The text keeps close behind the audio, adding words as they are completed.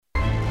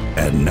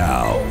And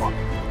now,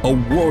 a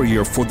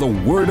warrior for the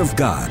Word of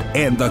God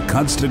and the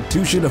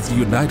Constitution of the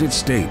United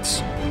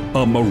States,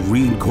 a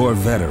Marine Corps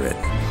veteran,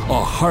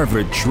 a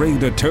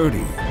Harvard-trained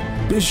attorney,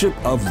 Bishop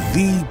of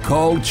the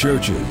Called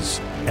Churches,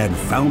 and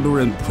founder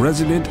and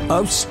president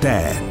of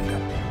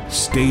STAND.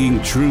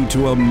 Staying true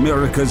to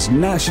America's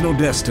national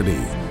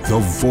destiny, the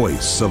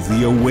voice of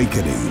the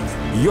awakening.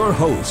 Your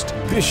host,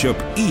 Bishop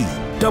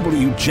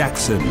E.W.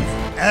 Jackson.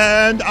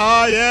 And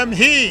I am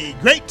he.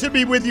 Great to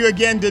be with you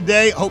again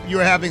today. Hope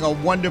you're having a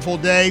wonderful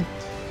day.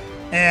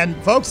 And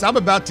folks, I'm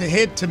about to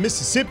head to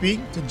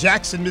Mississippi, to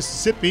Jackson,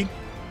 Mississippi,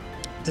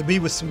 to be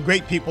with some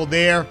great people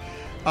there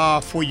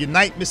for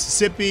Unite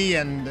Mississippi.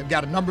 And I've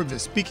got a number of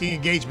speaking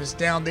engagements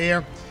down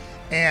there.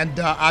 And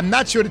I'm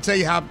not sure to tell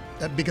you how,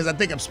 because I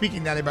think I'm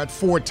speaking down there about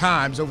 4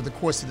 times over the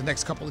course of the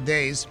next couple of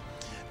days.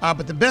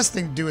 But the best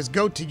thing to do is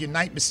go to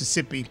Unite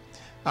Mississippi.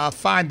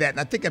 Find that, and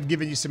I think I've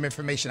given you some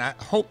information. I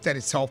hope that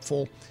it's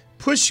helpful.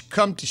 Push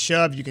come to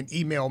shove, you can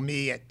email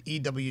me at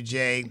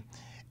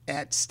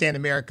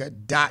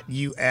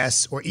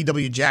ewj@standamerica.us or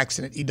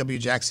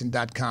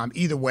ewjackson@ewjackson.com.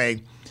 Either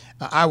way,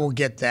 I will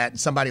get that.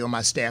 Somebody on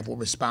my staff will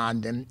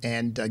respond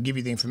and give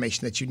you the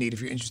information that you need if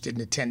you're interested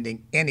in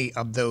attending any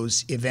of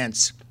those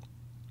events.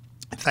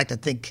 In fact, I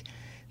think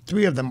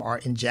 3 of them are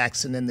in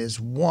Jackson, and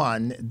there's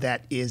one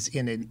that is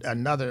in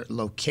another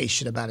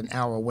location about an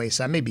hour away.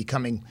 So I may be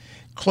coming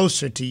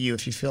closer to you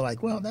if you feel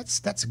like, well,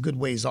 that's a good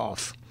ways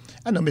off.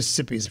 I know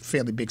Mississippi is a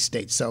fairly big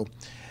state,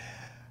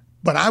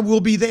 but I will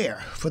be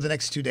there for the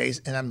next 2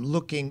 days, and I'm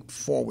looking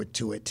forward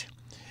to it.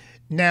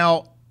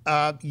 Now,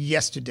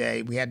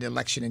 yesterday we had the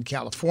election in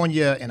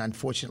California, and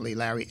unfortunately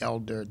Larry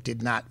Elder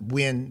did not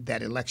win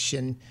that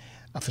election.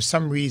 For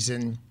some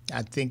reason,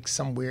 I think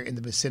somewhere in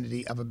the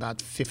vicinity of about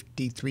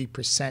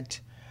 53%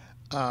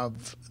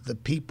 of the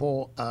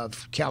people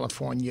of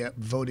California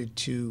voted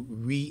to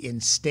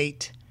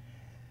reinstate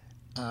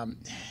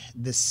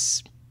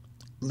this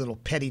little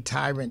petty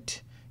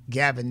tyrant,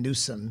 Gavin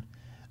Newsom,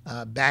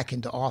 back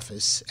into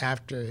office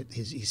after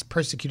he's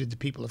persecuted the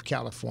people of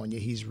California.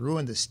 He's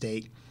ruined the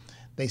state.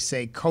 They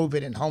say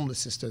COVID and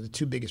homelessness are the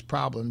 2 biggest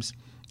problems.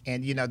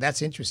 And, you know,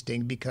 that's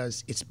interesting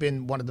because it's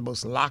been one of the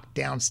most locked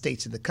down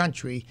states in the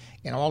country,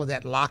 and all of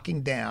that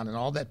locking down and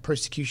all that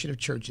persecution of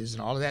churches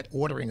and all of that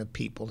ordering of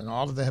people and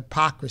all of the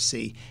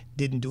hypocrisy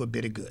didn't do a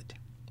bit of good.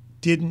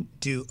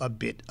 Didn't do a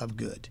bit of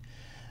good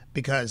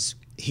because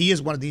he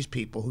is one of these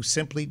people who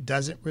simply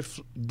does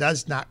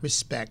not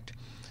respect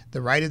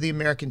the right of the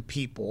American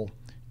people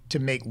to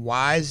make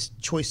wise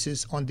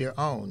choices on their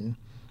own.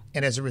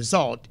 And as a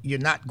result, you're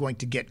not going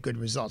to get good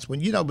results. When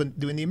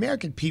the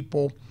American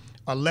people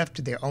are left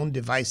to their own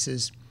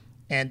devices,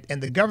 and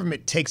the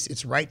government takes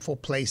its rightful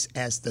place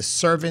as the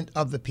servant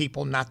of the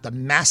people, not the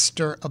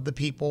master of the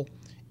people,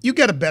 you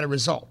get a better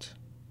result.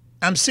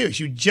 I'm serious.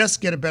 You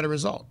just get a better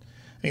result.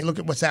 I mean, look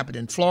at what's happened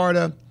in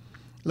Florida.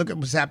 Look at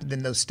what's happened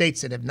in those states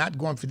that have not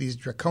gone for these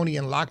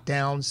draconian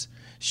lockdowns.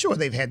 Sure,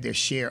 they've had their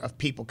share of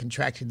people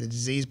contracting the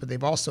disease, but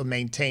they've also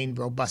maintained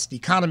robust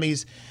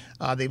economies.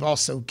 They've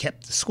also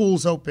kept the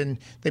schools open.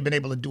 They've been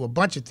able to do a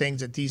bunch of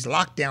things that these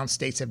lockdown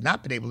states have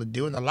not been able to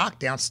do. And the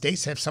lockdown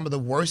states have some of the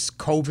worst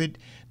COVID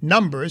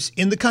numbers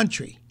in the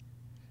country.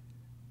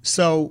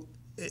 So,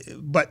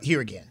 but here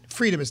again,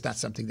 freedom is not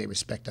something they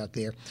respect out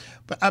there.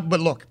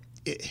 But look,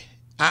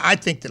 I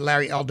think that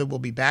Larry Elder will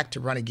be back to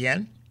run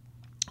again,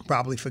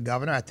 probably for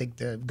governor. I think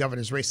the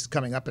governor's race is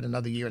coming up in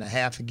another year and a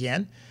half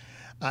again.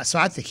 So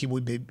I think he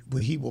will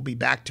be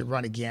back to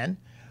run again.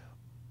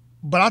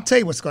 But I'll tell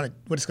you what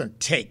it's going to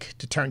take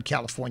to turn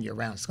California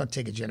around. It's going to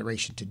take a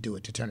generation to do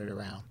it, to turn it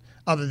around,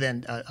 other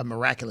than a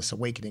miraculous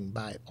awakening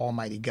by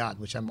Almighty God,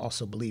 which I'm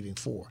also believing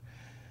for.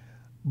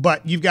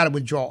 But you've got to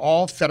withdraw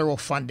all federal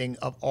funding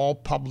of all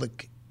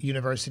public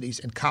universities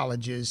and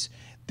colleges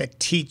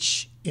that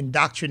teach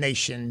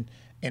indoctrination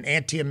and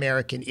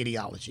anti-American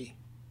ideology.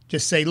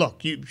 Just say,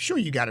 look, you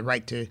got a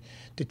right to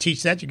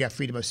teach that. You got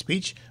freedom of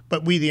speech,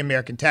 but we, the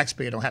American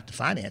taxpayer, don't have to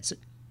finance it.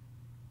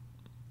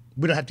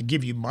 We don't have to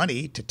give you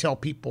money to tell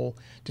people,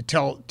 to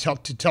tell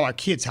our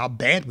kids how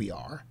bad we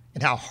are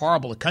and how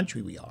horrible a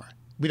country we are.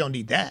 We don't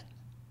need that.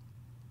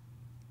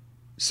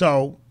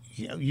 So,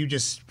 you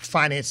just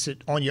finance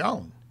it on your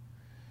own.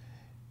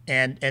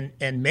 And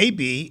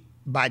maybe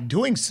by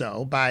doing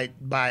so, by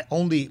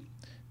only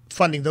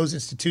funding those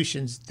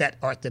institutions that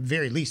are at the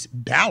very least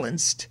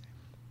balanced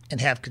and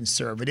have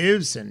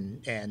conservatives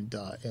and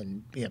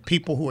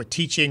people who are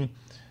teaching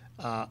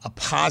a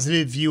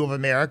positive view of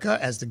America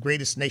as the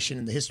greatest nation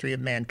in the history of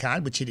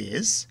mankind, which it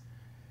is,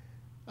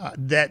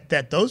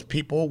 that those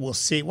people will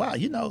see, wow,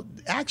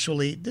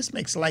 actually this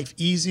makes life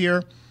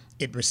easier.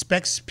 It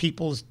respects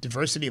people's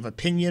diversity of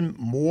opinion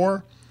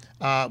more.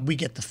 We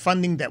get the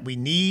funding that we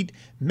need.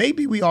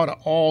 Maybe we ought to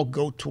all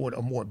go toward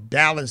a more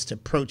balanced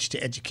approach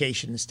to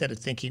education instead of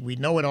thinking we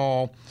know it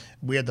all.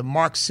 We're the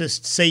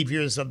Marxist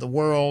saviors of the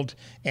world,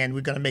 and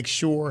we're going to make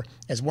sure,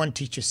 as one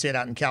teacher said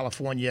out in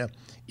California,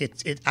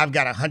 I've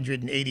got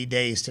 180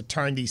 days to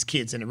turn these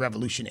kids into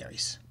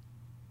revolutionaries.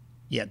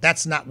 Yeah,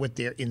 that's not what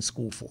they're in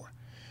school for.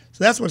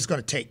 So that's what it's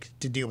going to take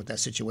to deal with that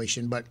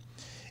situation. But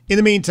in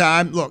the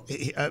meantime, look,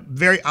 a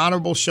very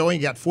honorable showing.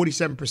 You got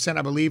 47%,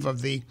 I believe,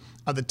 of the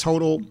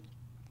total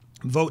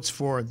votes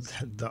for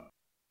the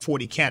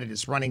 40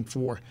 candidates running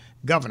for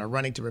governor,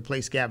 running to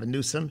replace Gavin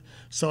Newsom.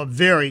 So a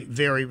very,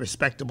 very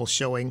respectable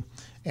showing,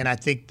 and I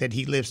think that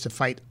he lives to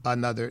fight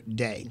another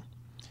day.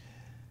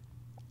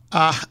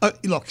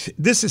 Look,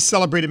 this is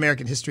Celebrate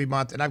American History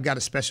Month, and I've got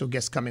a special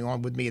guest coming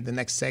on with me in the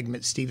next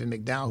segment, Stephen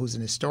McDowell, who's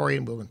an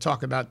historian. We're going to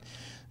talk about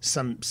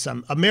some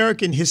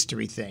American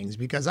history things,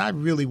 because I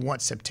really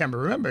want September.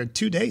 Remember, in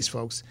 2 days,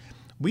 folks,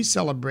 we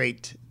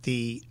celebrate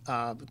the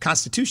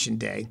Constitution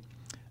Day.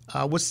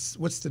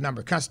 What's the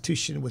number?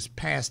 Constitution was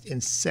passed in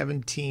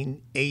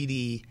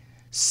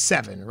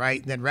 1787,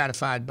 right? And then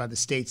ratified by the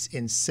states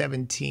in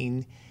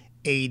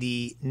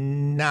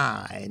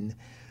 1789.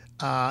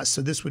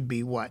 So this would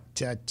be what,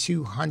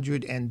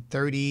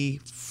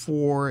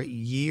 234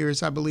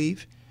 years, I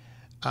believe.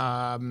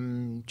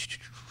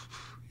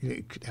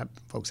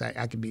 Folks,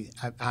 I could be.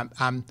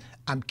 I'm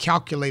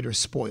calculator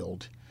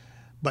spoiled,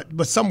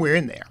 but somewhere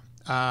in there.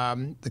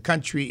 The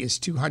country is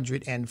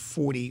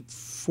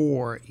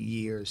 244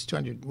 years,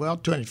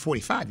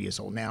 245 years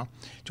old now,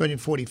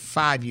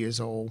 245 years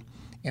old.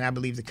 And I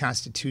believe the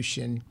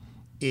Constitution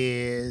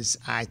is,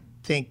 I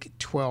think,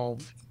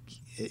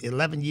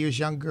 11 years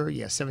younger.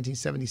 Yeah,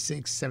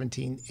 1776,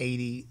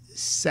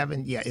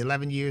 1787. Yeah,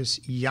 11 years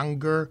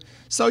younger.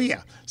 So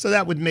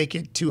that would make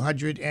it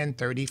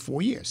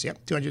 234 years.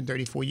 Yep,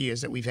 234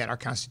 years that we've had our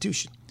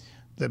Constitution,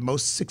 the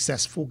most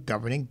successful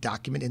governing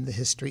document in the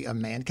history of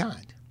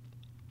mankind.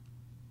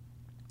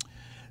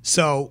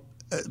 So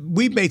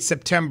we've made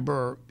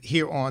September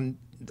here on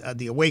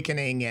The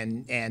Awakening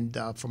and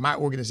for my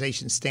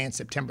organization, Stand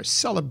September,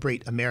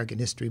 Celebrate American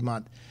History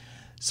Month,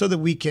 so that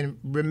we can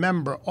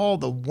remember all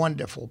the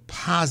wonderful,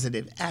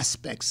 positive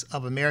aspects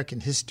of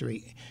American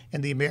history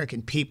and the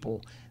American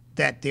people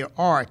that there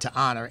are to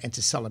honor and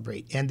to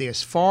celebrate. And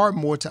there's far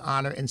more to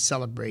honor and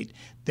celebrate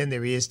than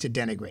there is to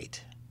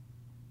denigrate.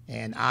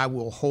 And I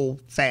will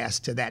hold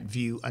fast to that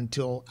view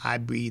until I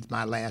breathe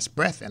my last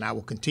breath, and I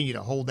will continue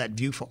to hold that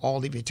view for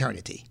all of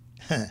eternity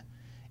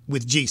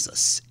with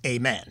Jesus.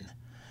 Amen.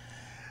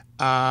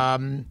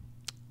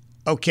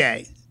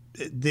 Okay.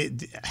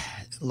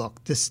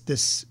 Look,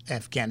 this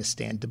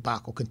Afghanistan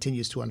debacle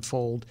continues to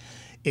unfold.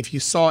 If you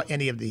saw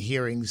any of the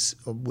hearings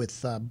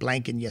with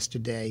Blinken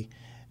yesterday,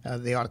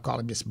 they ought to call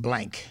him just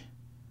Blank.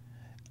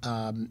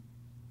 Or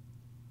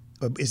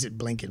is it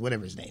Blinken?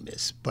 Whatever his name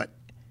is. But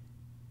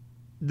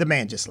the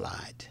man just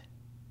lied.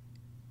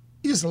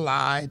 He just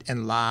lied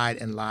and lied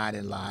and lied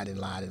and lied and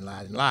lied and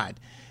lied and lied.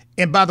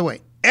 And by the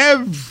way,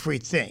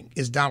 everything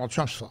is Donald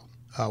Trump's fault.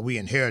 We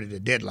inherited a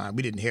deadline.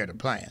 We didn't inherit a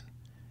plan.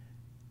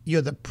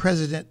 You're the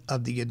president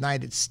of the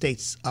United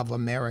States of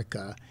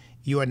America.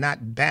 You are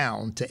not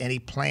bound to any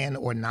plan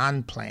or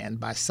non-plan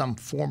by some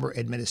former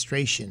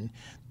administration.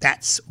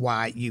 That's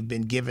why you've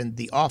been given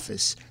the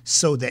office,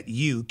 so that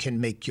you can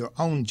make your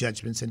own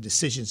judgments and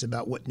decisions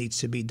about what needs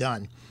to be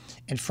done.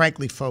 And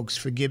frankly, folks,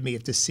 forgive me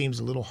if this seems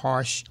a little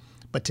harsh,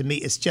 but to me,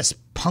 it's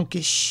just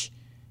punkish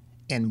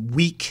and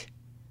weak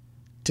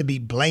to be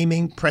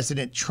blaming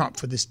President Trump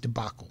for this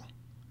debacle.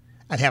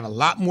 I'd have a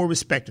lot more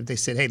respect if they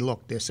said, hey,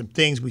 look, there's some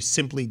things we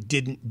simply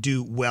didn't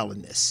do well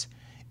in this,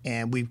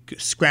 and we've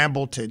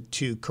scrambled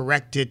to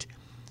correct it,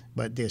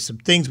 but there's some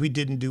things we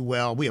didn't do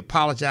well. We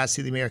apologize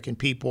to the American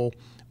people.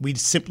 We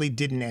simply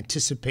didn't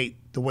anticipate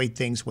the way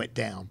things went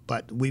down,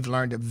 but we've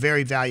learned a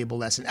very valuable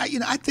lesson. I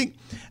think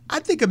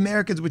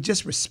Americans would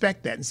just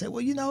respect that and say,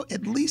 well,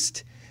 at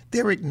least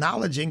they're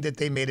acknowledging that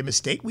they made a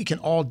mistake. We can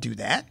all do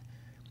that.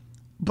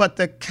 But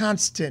the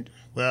constant,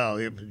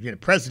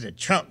 President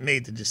Trump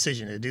made the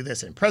decision to do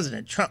this, and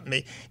President Trump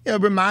it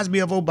reminds me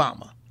of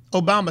Obama.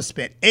 Obama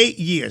spent 8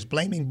 years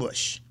blaming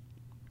Bush.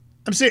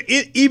 I'm saying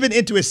even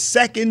into his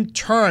second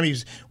term,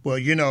 he's,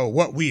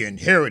 what we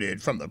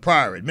inherited from the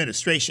prior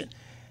administration.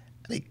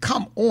 I mean,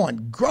 come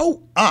on,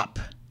 grow up.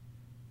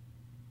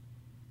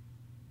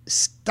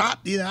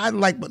 Stop. I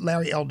like what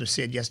Larry Elder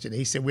said yesterday.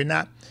 He said, we're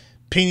not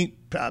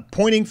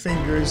pointing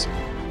fingers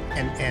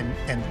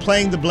and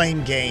playing the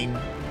blame game.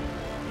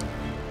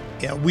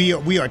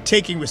 We are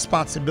taking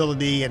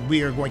responsibility, and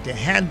we are going to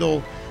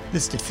handle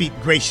this defeat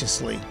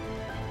graciously.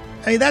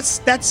 I mean, that's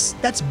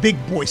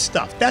big boy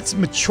stuff. That's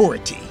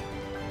maturity.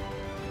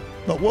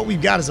 But what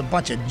we've got is a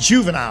bunch of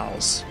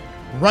juveniles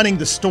running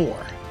the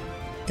store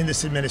in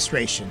this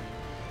administration.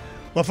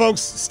 Well,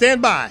 folks,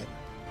 stand by.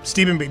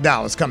 Stephen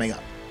McDowell is coming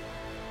up.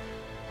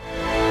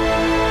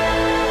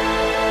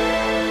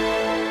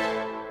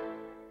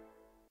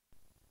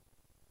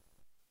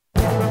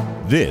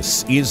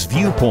 This is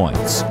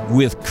Viewpoints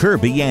with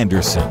Kirby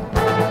Anderson.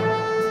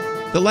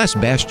 The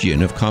last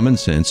bastion of common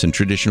sense and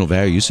traditional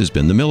values has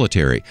been the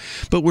military,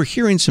 but we're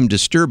hearing some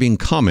disturbing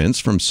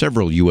comments from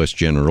several U.S.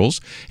 generals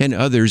and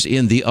others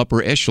in the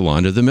upper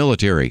echelon of the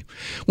military.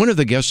 One of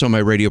the guests on my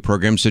radio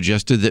program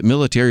suggested that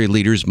military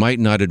leaders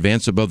might not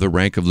advance above the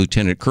rank of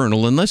lieutenant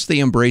colonel unless they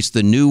embrace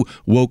the new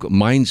woke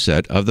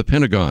mindset of the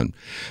Pentagon.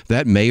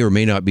 That may or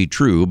may not be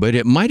true, but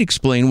it might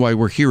explain why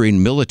we're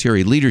hearing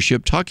military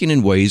leadership talking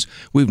in ways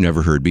we've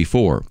never heard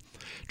before.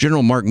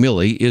 General Mark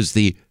Milley is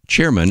the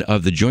chairman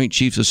of the Joint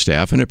Chiefs of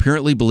Staff and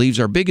apparently believes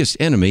our biggest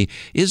enemy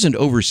isn't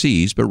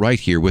overseas but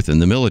right here within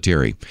the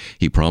military.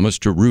 He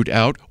promised to root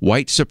out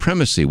white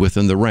supremacy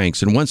within the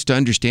ranks and wants to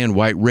understand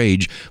white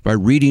rage by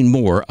reading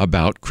more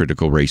about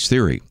critical race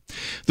theory.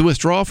 The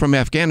withdrawal from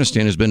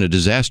Afghanistan has been a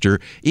disaster,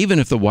 even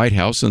if the White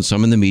House and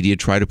some in the media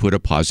try to put a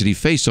positive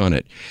face on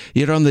it.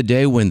 Yet on the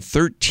day when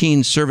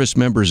 13 service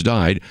members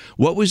died,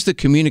 what was the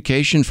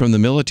communication from the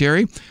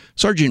military?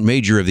 Sergeant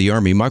Major of the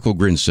Army Michael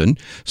Grinson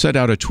set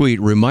out a tweet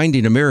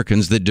reminding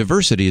Americans that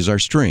diversity is our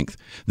strength.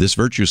 This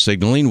virtue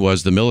signaling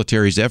was the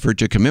military's effort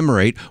to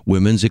commemorate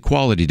Women's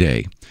Equality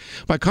Day.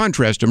 By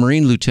contrast, a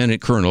Marine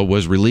Lieutenant Colonel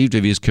was relieved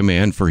of his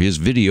command for his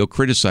video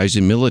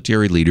criticizing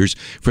military leaders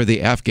for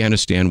the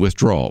Afghanistan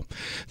withdrawal.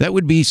 That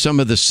would be some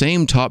of the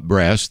same top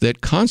brass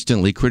that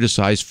constantly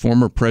criticized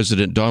former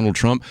President Donald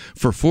Trump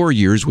for 4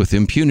 years with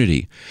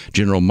impunity.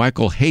 General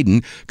Michael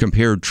Hayden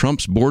compared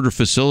Trump's border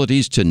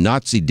facilities to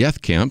Nazi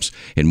death camps,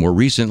 and more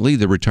recently,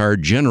 the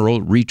retired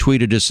general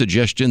retweeted a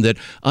suggestion that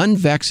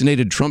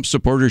unvaccinated Trump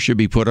supporters should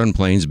be put on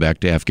planes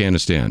back to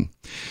Afghanistan.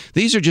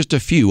 These are just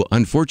a few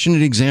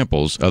unfortunate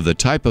examples of the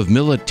type of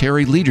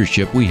military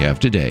leadership we have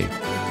today.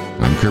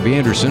 I'm Kirby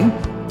Anderson,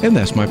 and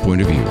that's my point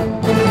of view.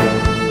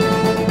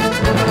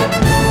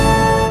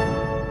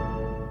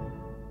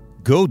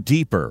 Go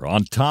deeper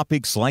on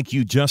topics like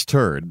you just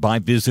heard by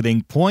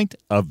visiting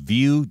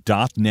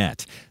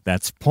pointofview.net.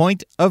 That's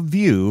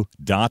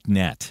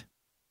pointofview.net.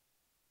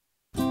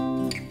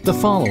 The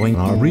following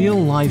are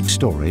real-life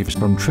stories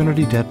from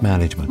Trinity Debt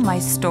Management. My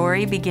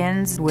story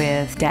begins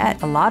with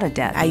debt, a lot of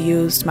debt. I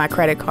used my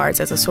credit cards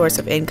as a source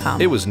of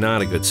income. It was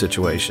not a good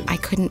situation. I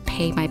couldn't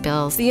pay my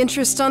bills. The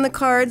interest on the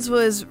cards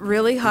was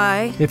really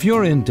high. If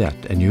you're in debt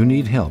and you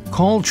need help,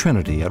 call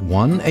Trinity at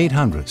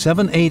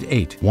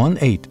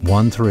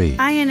 1-800-788-1813.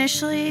 I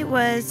initially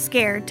was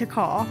scared to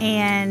call,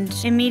 and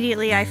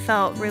immediately I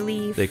felt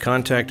relief. They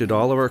contacted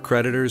all of our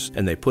creditors,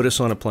 and they put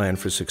us on a plan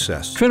for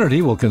success.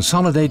 Trinity will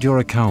consolidate your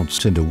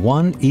accounts into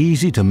one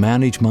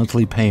easy-to-manage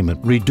monthly payment,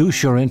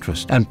 reduce your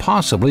interest, and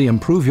possibly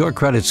improve your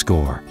credit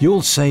score.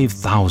 You'll save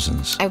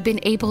thousands. I've been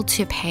able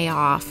to pay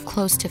off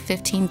close to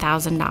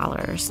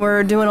 $15,000.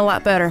 We're doing a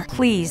lot better.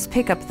 Please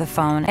pick up the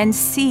phone and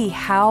see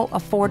how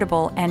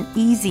affordable and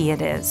easy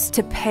it is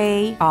to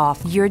pay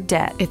off your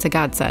debt. It's a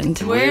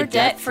godsend. We're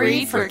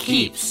debt-free for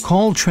keeps.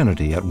 Call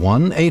Trinity at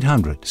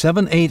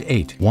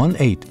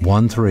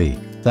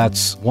 1-800-788-1813.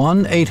 That's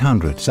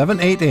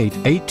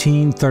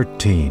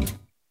 1-800-788-1813.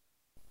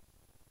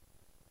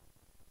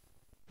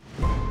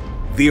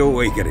 The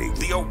Awakening.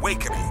 The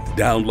Awakening.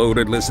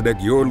 Download and listen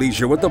at your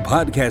leisure with the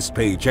podcast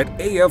page at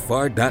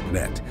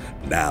afr.net.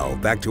 Now,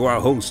 back to our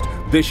host,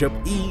 Bishop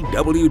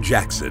E.W.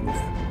 Jackson.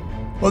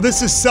 Well,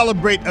 this is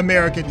Celebrate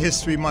American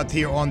History Month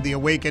here on The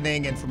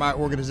Awakening, and for my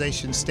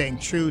organization, staying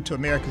true to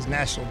America's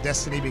national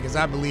destiny, because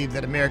I believe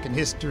that American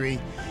history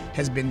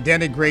has been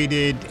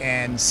denigrated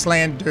and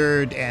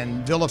slandered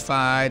and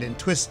vilified and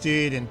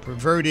twisted and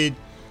perverted,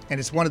 and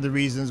it's one of the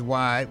reasons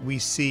why we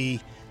see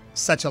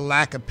such a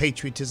lack of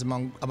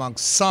patriotism among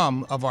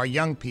some of our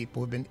young people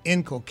who have been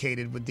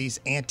inculcated with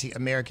these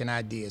anti-American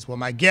ideas. Well,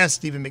 my guest,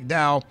 Stephen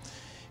McDowell,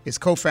 is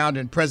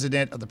co-founder and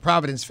president of the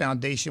Providence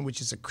Foundation,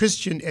 which is a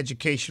Christian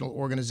educational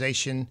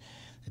organization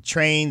that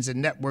trains and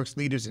networks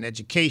leaders in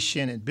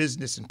education and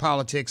business and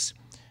politics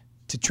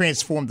to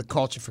transform the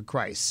culture for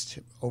Christ.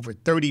 Over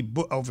 40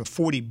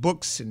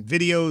 books and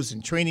videos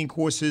and training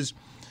courses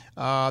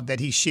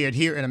that he shared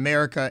here in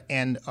America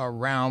and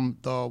around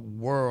the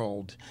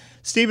world.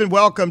 Stephen,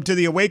 welcome to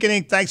The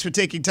Awakening. Thanks for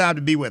taking time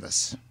to be with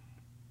us.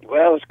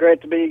 Well, it's great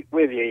to be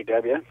with you,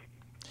 E.W.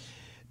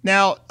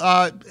 Now,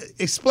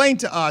 explain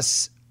to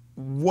us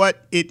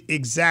what it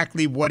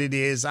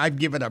is. I've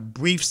given a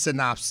brief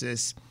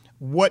synopsis.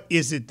 What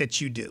is it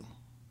that you do?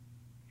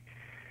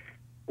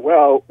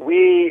 Well,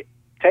 we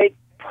take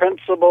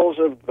principles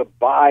of the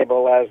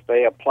Bible as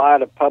they apply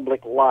to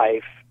public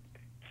life,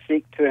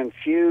 seek to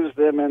infuse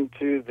them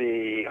into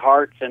the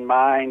hearts and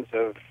minds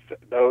of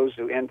those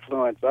who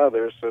influence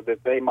others so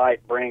that they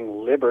might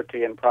bring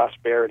liberty and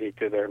prosperity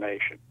to their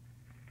nation.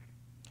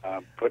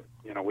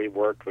 We've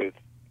worked with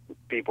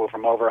people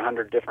from over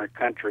 100 different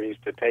countries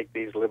to take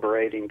these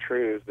liberating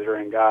truths that are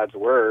in God's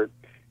Word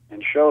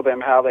and show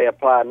them how they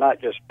apply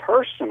not just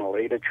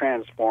personally to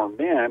transform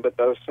men, but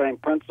those same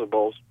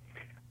principles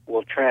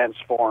will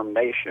transform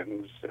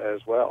nations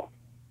as well.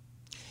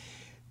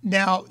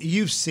 Now,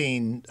 you've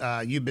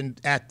been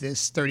at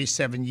this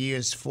 37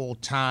 years full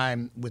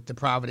time with the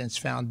Providence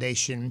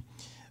Foundation.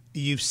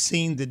 You've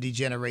seen the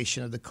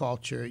degeneration of the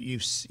culture.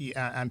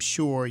 I'm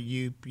sure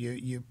you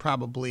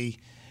probably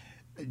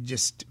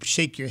just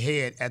shake your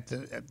head at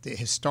the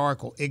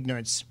historical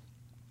ignorance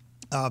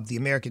of the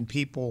American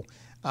people,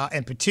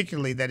 and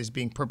particularly that is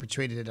being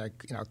perpetrated at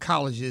our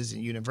colleges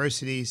and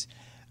universities.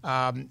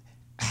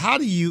 How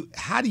do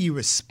you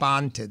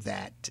respond to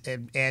that,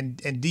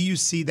 and do you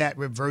see that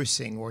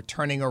reversing or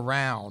turning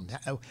around?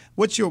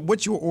 What's your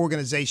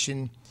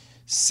organization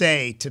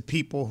say to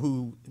people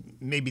who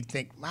maybe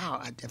think,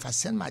 wow, if I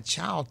send my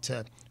child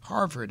to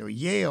Harvard or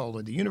Yale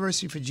or the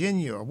University of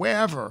Virginia or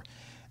wherever,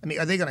 I mean,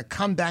 are they going to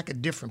come back a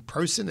different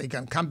person? Are they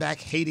going to come back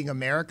hating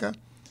America?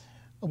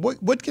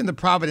 What can the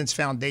Providence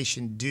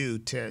Foundation do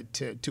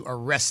to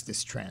arrest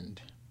this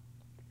trend?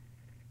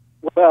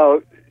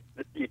 Well,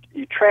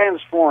 you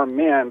transform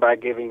men by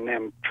giving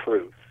them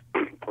truth.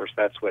 Of course,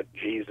 that's what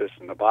Jesus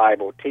and the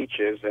Bible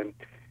teaches, and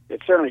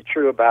it's certainly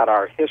true about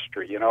our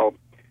history. You know,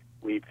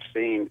 we've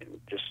seen,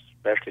 just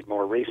especially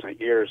more recent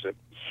years, a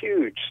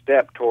huge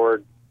step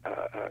toward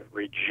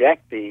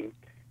rejecting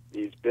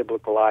these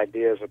biblical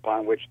ideas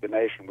upon which the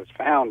nation was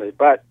founded.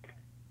 But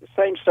the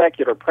same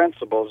secular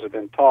principles have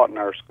been taught in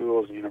our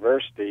schools and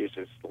universities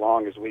as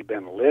long as we've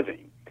been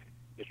living.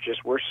 It's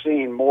just we're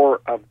seeing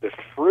more of the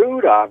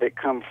fruit of it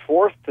come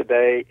forth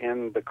today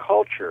in the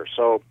culture.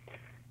 So,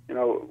 you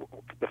know,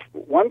 the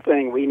one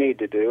thing we need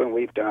to do, and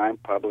we've done,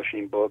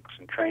 publishing books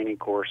and training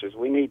courses,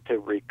 we need to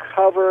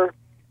recover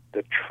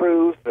the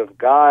truth of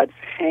God's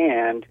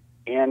hand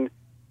in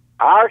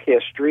our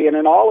history and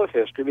in all of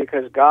history,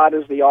 because God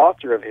is the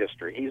author of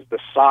history. He's the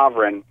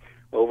sovereign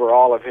over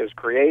all of his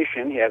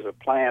creation. He has a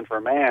plan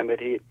for man that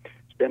he's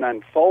been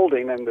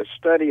unfolding, and the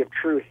study of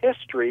true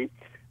history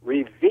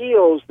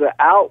reveals the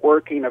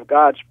outworking of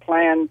God's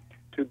plan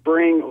to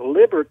bring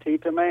liberty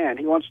to man.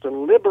 He wants to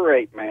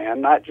liberate man,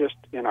 not just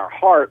in our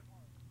heart,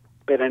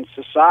 but in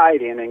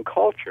society and in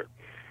culture.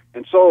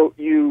 And so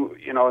you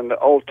know, in the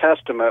Old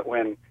Testament,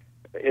 when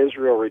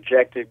Israel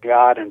rejected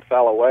God and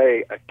fell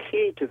away, a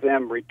key to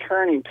them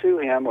returning to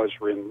him was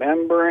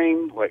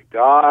remembering what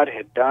God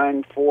had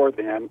done for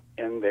them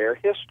in their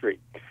history.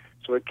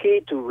 So a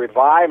key to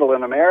revival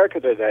in America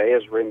today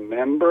is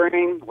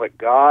remembering what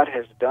God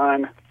has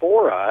done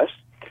for us,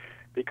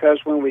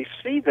 because when we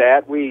see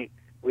that, we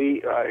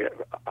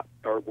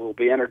will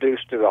be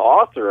introduced to the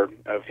author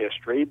of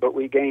history, but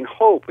we gain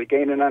hope, we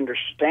gain an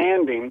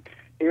understanding.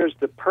 Here's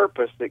the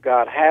purpose that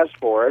God has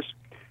for us,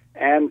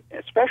 and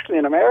especially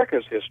in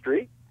America's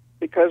history,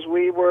 because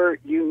we were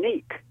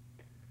unique.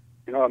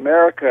 You know,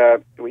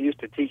 America, we used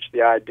to teach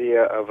the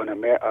idea of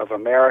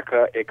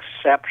America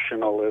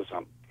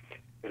exceptionalism.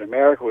 That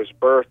America was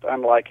birthed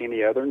unlike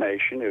any other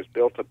nation. It was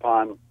built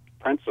upon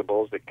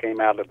principles that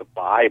came out of the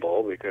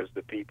Bible, because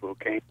the people who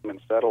came and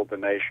settled the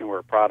nation were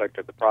a product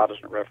of the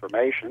Protestant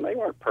Reformation. They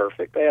weren't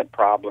perfect. They had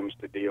problems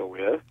to deal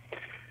with.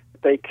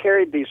 But they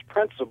carried these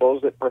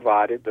principles that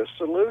provided the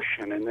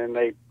solution, and then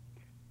they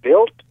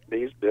built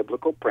these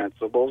biblical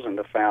principles, and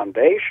the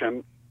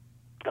foundation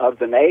of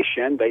the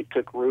nation, they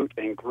took root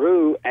and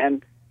grew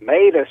and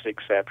made us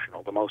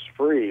exceptional, the most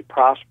free,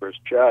 prosperous,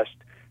 just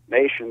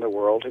nation the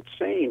world had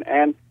seen,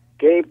 and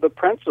gave the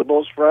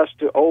principles for us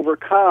to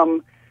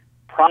overcome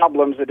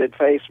problems that had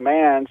faced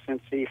man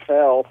since he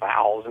fell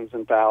thousands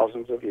and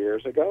thousands of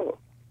years ago.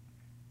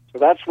 So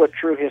that's what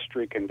true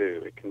history can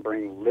do. It can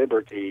bring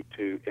liberty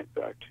to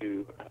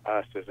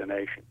us as a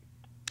nation.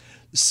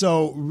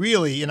 So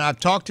really, you know, I've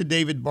talked to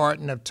David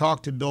Barton, I've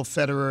talked to Bill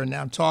Federer, and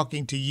now I'm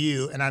talking to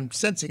you, and I'm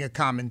sensing a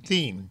common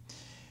theme.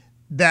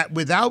 That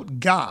without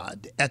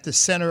God at the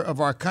center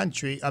of our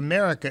country,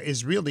 America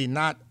is really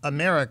not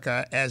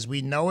America as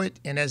we know it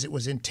and as it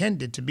was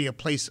intended to be a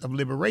place of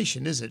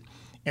liberation, is it?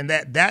 And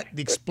that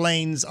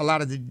explains a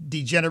lot of the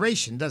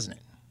degeneration, doesn't it?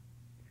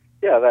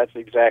 Yeah, that's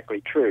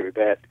exactly true.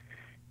 That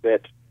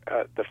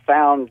the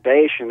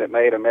foundation that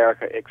made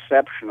America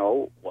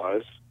exceptional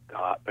was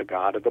God, the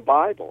God of the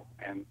Bible,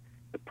 and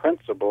the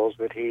principles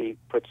that he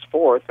puts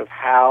forth of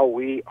how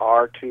we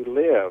are to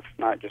live,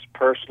 not just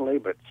personally,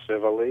 but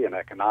civilly and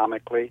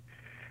economically,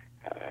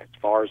 as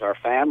far as our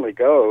family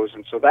goes.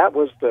 And so that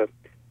was the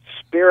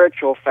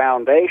spiritual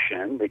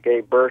foundation that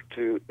gave birth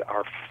to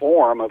our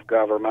form of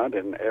government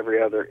and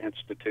every other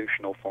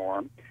institutional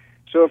form.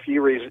 So if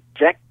you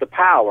reject the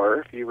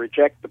power, if you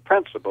reject the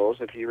principles,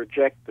 if you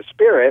reject the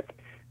spirit,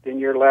 then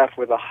you're left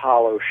with a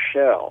hollow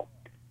shell.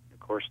 Of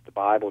course, the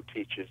Bible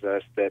teaches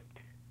us that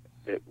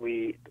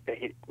we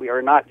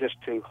are not just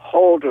to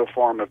hold to a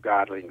form of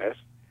godliness,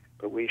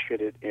 but we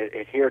should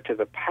adhere to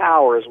the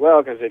power as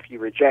well, because if you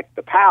reject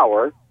the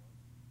power,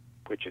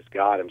 which is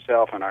God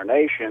himself and our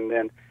nation,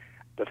 then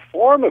the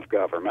form of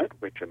government,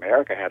 which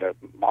America had a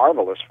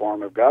marvelous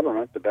form of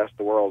government, the best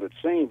the world had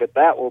seen, but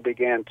that will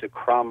begin to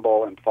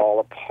crumble and fall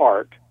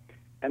apart,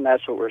 and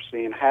that's what we're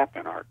seeing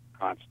happen. Our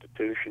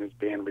Constitution is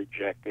being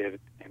rejected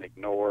and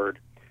ignored.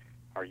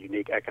 Our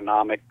unique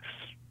economics,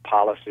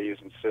 policies,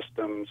 and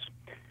systems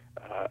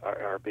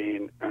are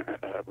being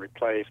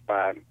replaced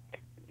by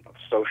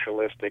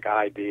socialistic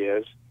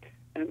ideas,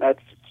 and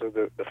that's so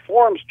the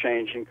form's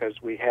changing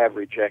because we have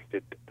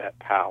rejected that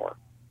power.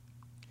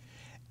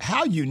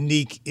 How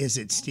unique is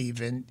it,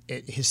 Stephen,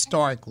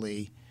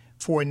 historically,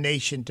 for a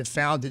nation to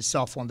found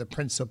itself on the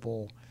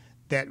principle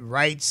that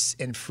rights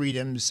and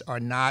freedoms are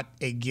not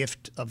a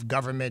gift of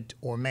government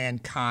or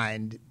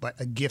mankind, but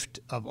a gift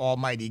of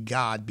Almighty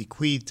God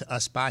bequeathed to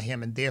us by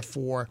Him, and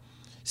therefore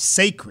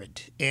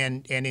sacred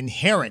and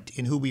inherent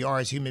in who we are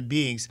as human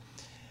beings.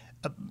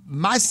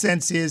 My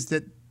sense is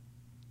that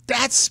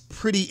that's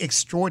pretty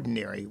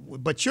extraordinary,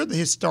 but you're the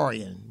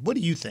historian. What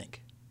do you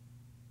think?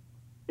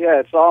 Yeah,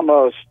 it's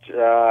almost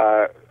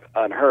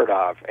unheard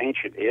of.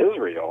 Ancient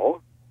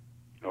Israel,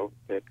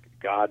 that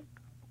God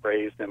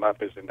raised them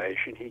up as a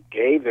nation. He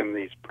gave them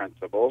these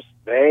principles.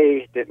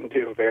 They didn't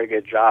do a very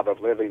good job of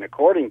living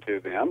according to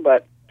them,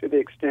 but to the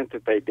extent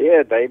that they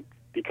did, they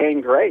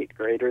became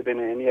greater than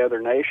any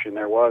other nation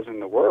there was in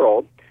the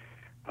world.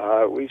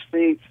 We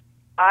see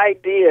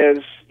ideas,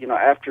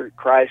 after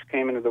Christ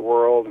came into the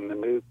world and the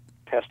New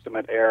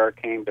Testament era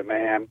came to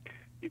man.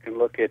 You can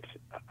look at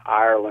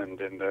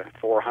Ireland in the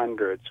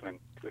 400s when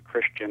the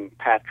Christian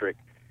Patrick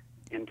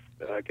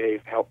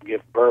helped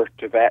give birth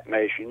to that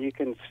nation. You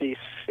can see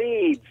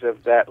seeds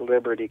of that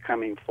liberty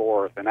coming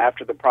forth. And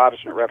after the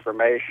Protestant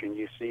Reformation,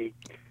 you see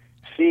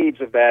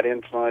seeds of that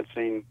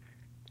influencing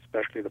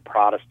especially the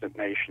Protestant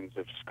nations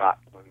of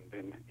Scotland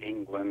and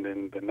England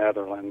and the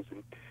Netherlands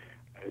and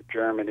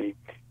Germany.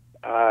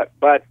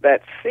 But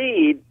that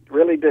seed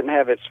really didn't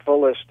have its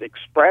fullest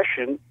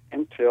expression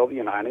until the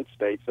United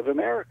States of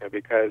America,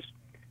 because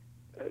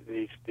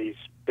these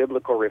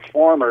biblical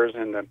reformers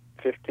in the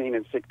 15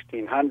 and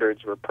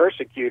 1600s were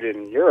persecuted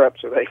in Europe,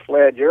 so they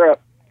fled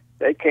Europe.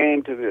 They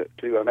came to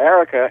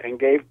America and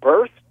gave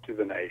birth to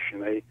the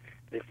nation. They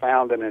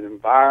found in an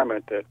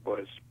environment that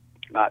would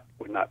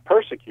not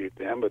persecute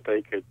them, but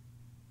they could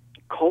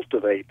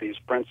cultivate these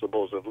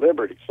principles of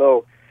liberty.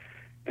 So,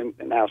 and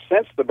now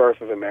since the birth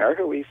of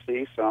America, we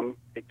see some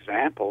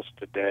examples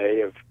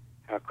today of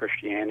how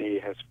Christianity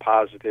has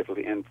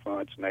positively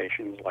influenced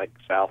nations like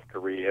South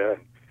Korea.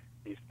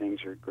 These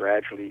things are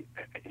gradually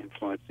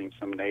influencing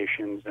some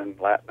nations in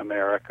Latin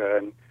America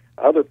and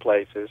other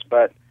places.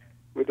 But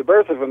with the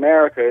birth of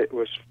America, it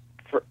was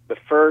the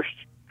first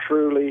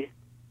truly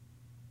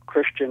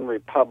Christian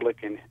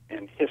republic in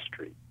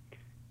history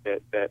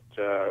that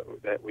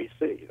we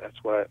see.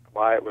 That's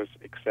why it was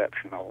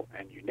exceptional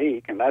and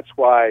unique, and that's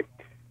why,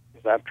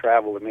 as I've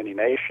traveled to many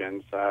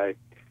nations,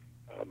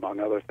 among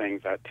other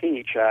things I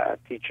teach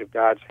of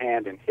God's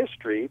hand in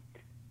history,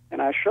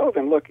 and I show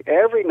them, look,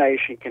 every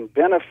nation can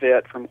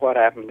benefit from what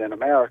happened in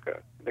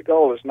America. The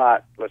goal is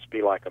not let's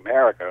be like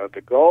America.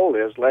 The goal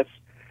is let's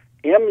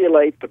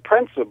emulate the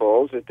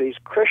principles that these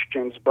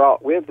Christians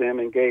brought with them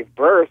and gave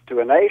birth to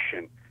a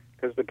nation.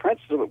 Because the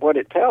principle, what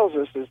it tells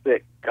us is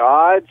that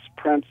God's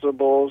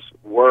principles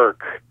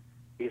work.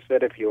 He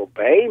said, if you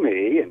obey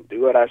me and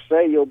do what I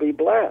say, you'll be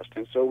blessed.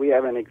 And so we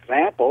have an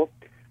example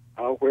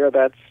where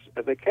that's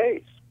the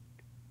case.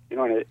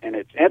 And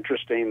it's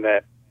interesting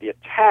that the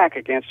attack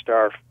against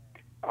our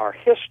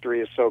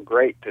history is so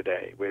great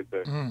today with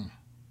the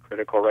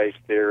critical race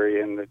theory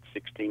and the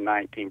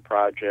 1619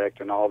 Project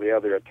and all the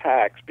other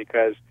attacks,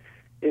 because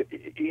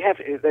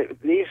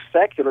these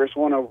secularists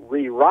want to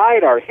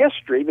rewrite our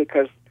history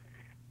because,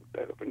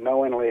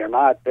 knowingly or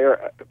not,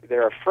 they're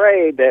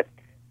afraid that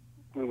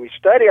when we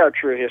study our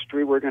true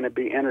history, we're going to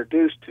be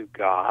introduced to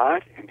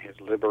God and His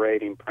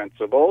liberating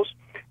principles,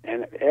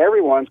 and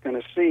everyone's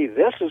going to see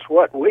this is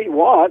what we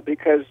want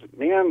because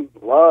men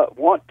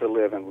want to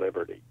live in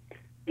liberty.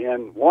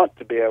 Men want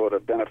to be able to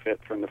benefit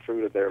from the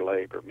fruit of their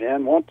labor.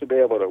 Men want to be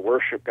able to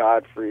worship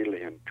God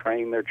freely and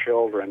train their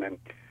children in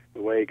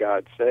the way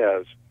God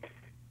says.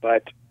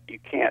 But you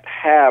can't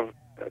have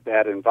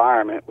that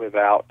environment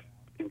without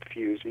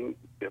infusing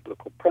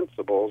biblical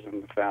principles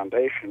in the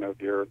foundation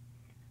of your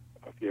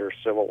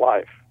civil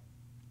life.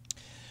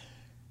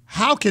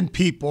 How can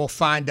people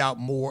find out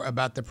more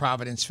about the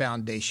Providence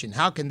Foundation?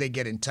 How can they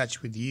get in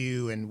touch with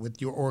you and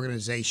with your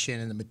organization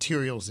and the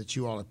materials that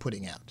you all are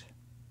putting out?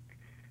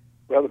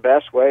 Well, the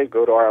best way is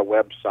go to our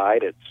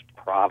website. It's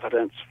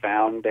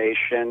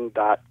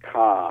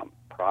providencefoundation.com.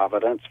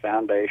 Providence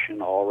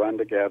Foundation, all run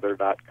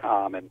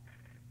together.com. And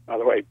by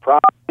the way,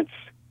 Providence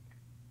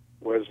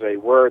was a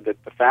word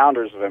that the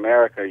founders of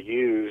America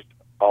used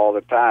all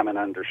the time and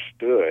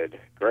understood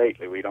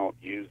greatly. We don't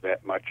use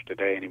that much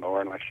today anymore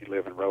unless you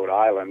live in Rhode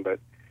Island. But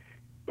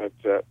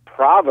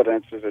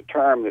providence is a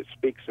term that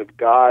speaks of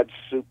God's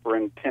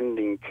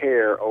superintending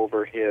care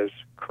over His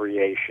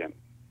creation.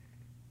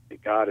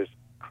 God has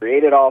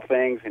created all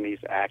things, and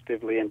He's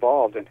actively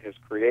involved in His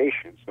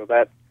creation. So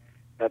that's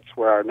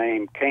where our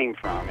name came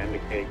from,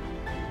 indicates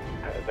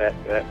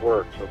that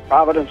work. So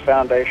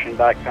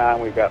providencefoundation.com,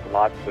 we've got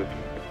lots of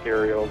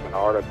materials and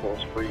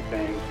articles, free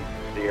things.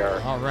 You can see our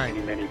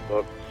many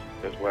books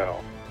as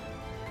well.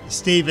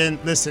 Stephen,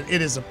 listen,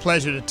 it is a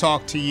pleasure to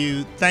talk to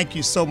you. Thank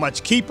you so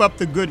much. Keep up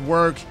the good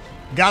work.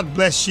 God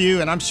bless you,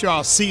 and I'm sure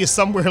I'll see you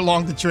somewhere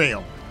along the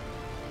trail.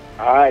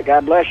 All right,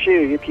 God bless you.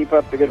 You keep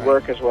up the good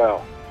work as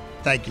well.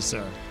 Thank you,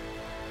 sir.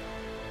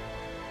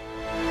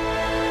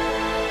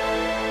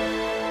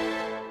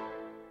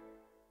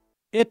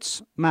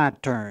 It's my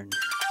turn.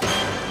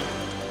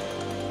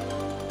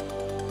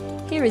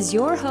 Here here is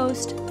your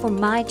host for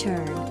My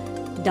Turn,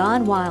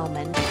 Don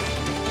Wildman.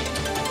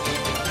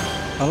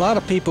 A lot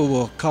of people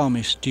will call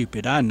me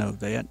stupid, I know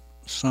that.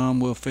 Some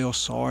will feel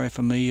sorry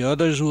for me,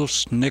 others will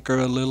snicker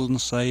a little and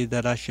say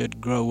that I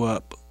should grow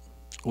up.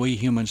 We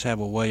humans have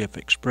a way of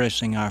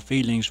expressing our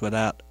feelings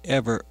without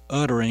ever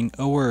uttering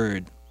a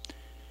word.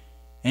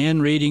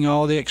 And reading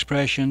all the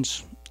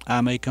expressions,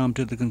 I may come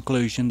to the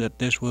conclusion that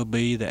this will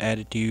be the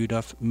attitude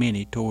of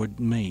many toward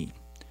me.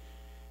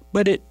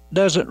 But it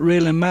doesn't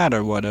really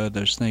matter what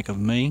others think of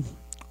me.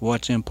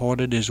 What's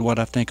important is what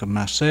I think of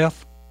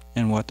myself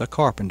and what the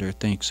carpenter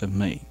thinks of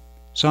me.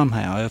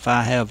 Somehow, if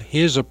I have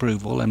his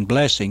approval and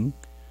blessing,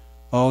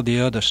 all the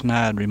other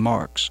snide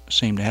remarks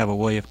seem to have a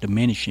way of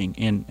diminishing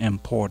in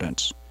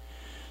importance.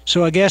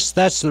 So I guess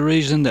that's the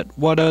reason that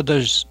what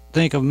others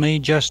think of me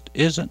just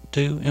isn't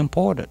too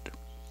important.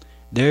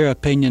 Their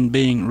opinion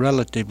being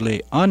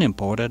relatively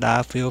unimportant,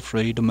 I feel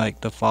free to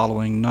make the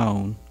following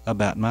known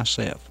about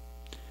myself.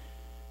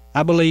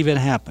 I believe it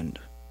happened.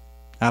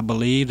 I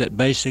believe that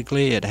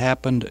basically it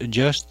happened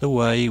just the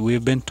way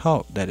we've been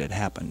taught that it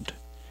happened.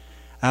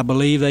 I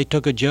believe they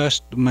took a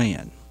just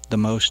man, the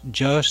most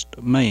just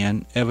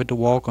man ever to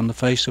walk on the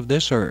face of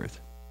this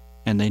earth,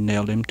 and they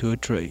nailed him to a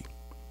tree.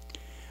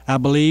 I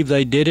believe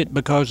they did it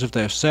because of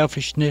their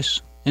selfishness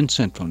and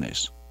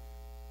sinfulness.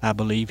 I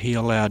believe he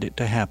allowed it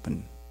to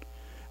happen.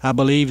 I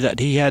believe that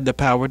he had the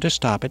power to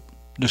stop it,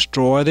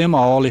 destroy them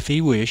all if he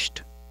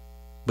wished,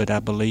 but I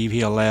believe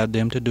he allowed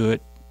them to do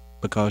it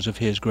because of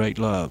his great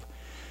love.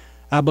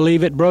 I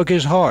believe it broke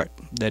his heart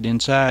that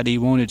inside he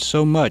wanted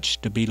so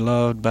much to be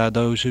loved by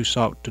those who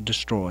sought to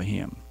destroy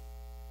him.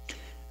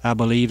 I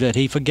believe that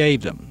he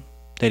forgave them,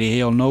 that he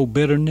held no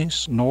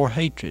bitterness nor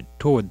hatred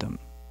toward them,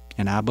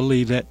 and I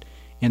believe that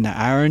in the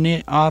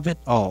irony of it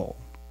all,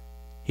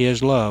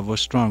 his love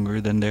was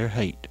stronger than their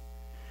hate.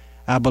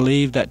 I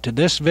believe that to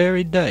this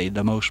very day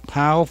the most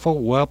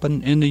powerful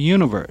weapon in the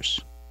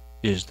universe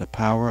is the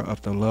power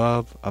of the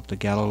love of the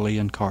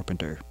Galilean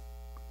carpenter.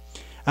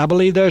 I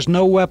believe there's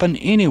no weapon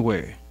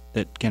anywhere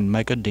that can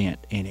make a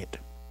dent in it.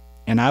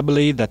 And I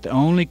believe that the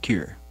only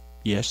cure,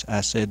 yes,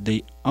 I said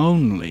the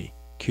only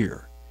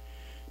cure,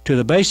 to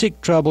the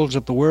basic troubles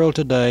of the world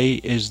today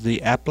is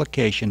the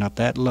application of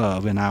that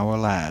love in our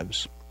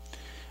lives.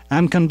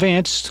 I'm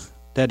convinced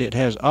that it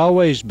has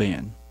always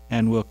been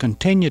and will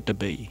continue to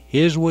be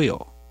his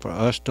will for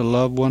us to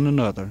love one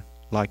another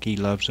like he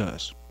loves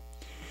us.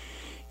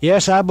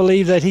 Yes, I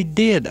believe that he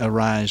did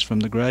arise from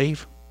the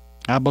grave.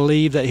 I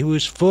believe that he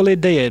was fully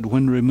dead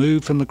when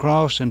removed from the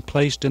cross and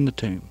placed in the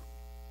tomb.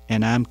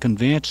 And I'm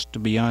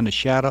convinced beyond a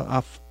shadow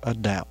of a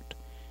doubt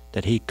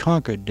that he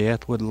conquered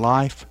death with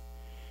life,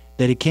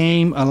 that he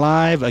came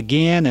alive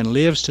again and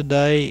lives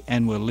today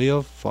and will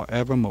live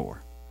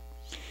forevermore.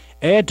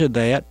 Add to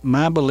that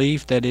my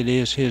belief that it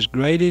is his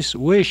greatest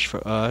wish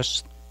for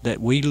us that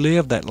we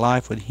live that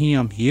life with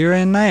him here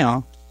and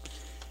now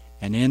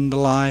and in the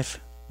life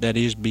that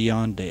is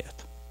beyond death.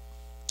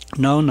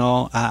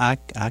 No, I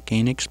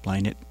can't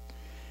explain it.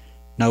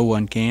 No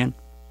one can.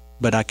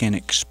 But I can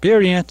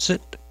experience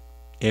it.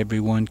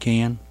 Everyone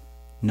can.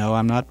 No,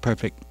 I'm not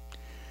perfect.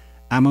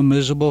 I'm a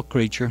miserable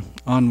creature,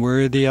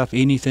 unworthy of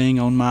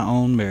anything on my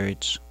own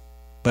merits.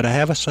 But I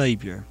have a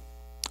Savior,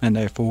 and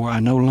therefore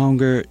I no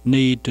longer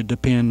need to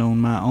depend on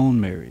my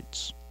own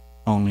merits,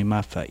 only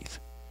my faith.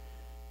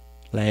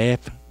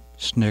 Laugh,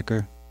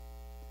 snicker,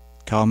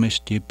 call me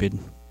stupid.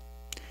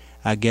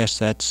 I guess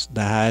that's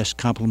the highest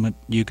compliment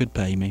you could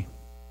pay me.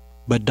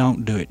 But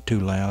don't do it too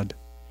loud.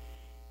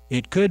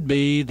 It could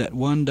be that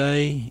one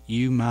day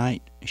you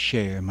might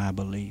share my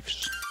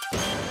beliefs.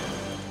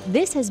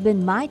 This has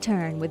been My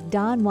Turn with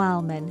Don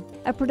Wildman,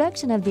 a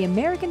production of the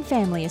American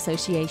Family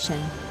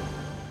Association.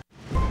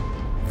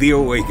 The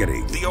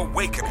Awakening. The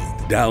Awakening.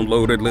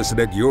 Download and listen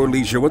at your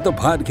leisure with the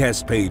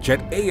podcast page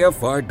at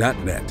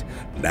afr.net.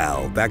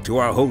 Now, back to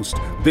our host,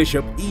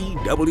 Bishop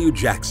E.W.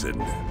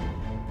 Jackson.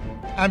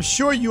 I'm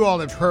sure you all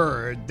have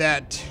heard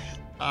that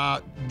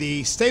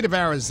the state of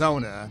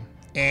Arizona,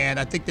 and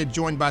I think they're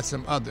joined by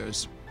some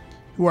others,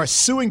 who are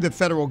suing the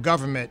federal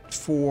government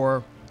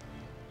for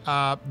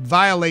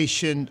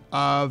violation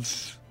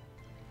of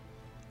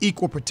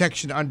equal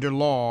protection under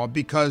law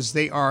because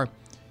they are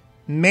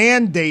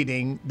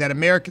mandating that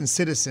American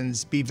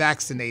citizens be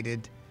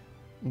vaccinated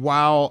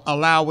while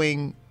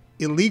allowing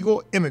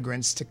illegal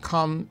immigrants to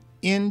come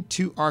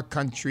into our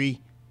country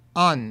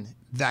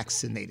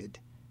unvaccinated.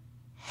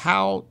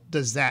 How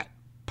does that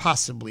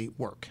possibly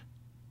work?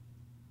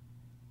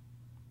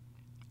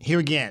 Here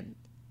again,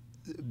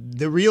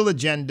 the real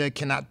agenda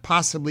cannot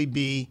possibly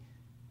be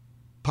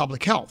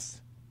public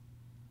health.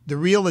 The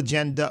real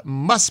agenda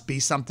must be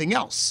something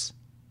else.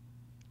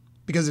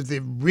 Because if the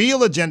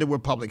real agenda were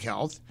public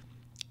health,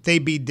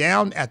 they'd be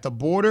down at the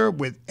border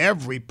with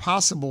every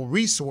possible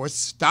resource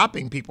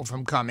stopping people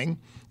from coming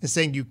and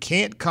saying you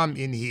can't come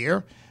in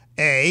here,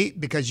 A,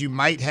 because you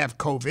might have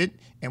COVID,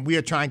 and we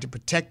are trying to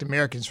protect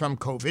Americans from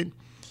COVID.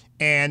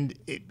 And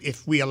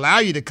if we allow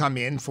you to come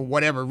in for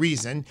whatever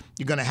reason,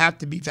 you're going to have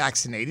to be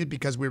vaccinated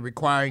because we're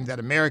requiring that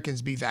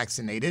Americans be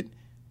vaccinated.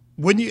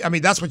 Wouldn't you? I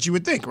mean, that's what you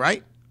would think,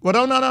 right?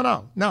 Well,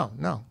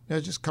 no.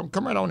 Just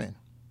come right on in.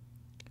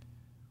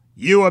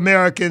 You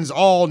Americans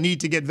all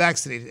need to get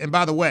vaccinated. And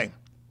by the way,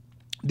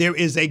 there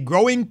is a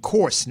growing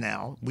course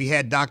now. We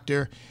had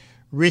Dr.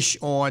 Risch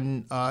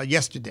on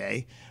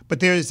yesterday,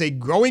 but there is a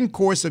growing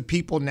course of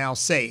people now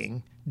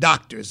saying,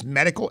 doctors,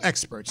 medical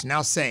experts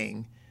now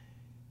saying,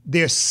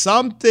 there's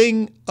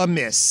something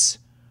amiss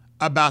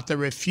about the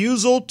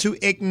refusal to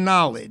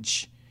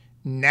acknowledge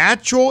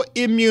natural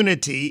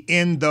immunity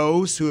in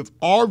those who have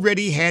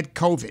already had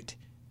COVID.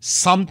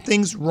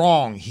 Something's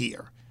wrong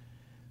here.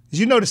 As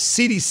you know, the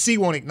CDC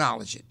won't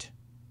acknowledge it.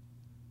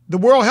 The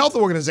World Health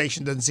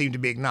Organization doesn't seem to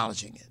be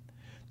acknowledging it.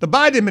 The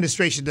Biden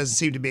administration doesn't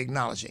seem to be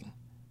acknowledging.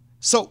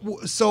 So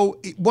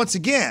once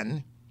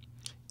again,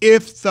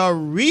 if the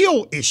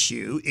real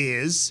issue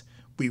is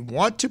we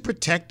want to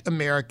protect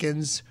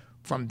Americans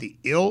from the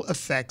ill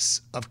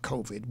effects of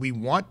COVID, we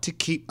want to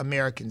keep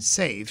Americans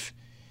safe,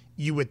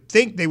 you would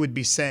think they would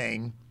be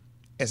saying,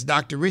 as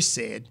Dr. Risch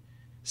said,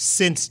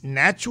 since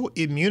natural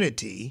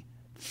immunity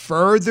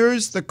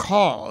furthers the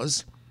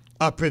cause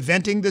of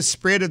preventing the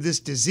spread of this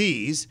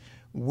disease,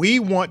 we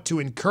want to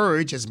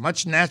encourage as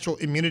much natural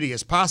immunity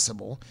as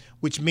possible,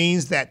 which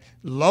means that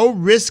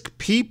low-risk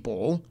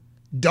people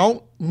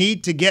don't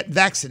need to get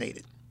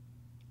vaccinated.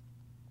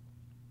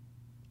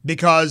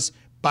 Because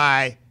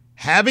by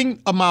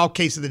having a mild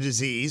case of the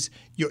disease,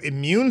 your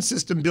immune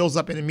system builds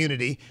up an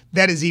immunity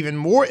that is even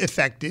more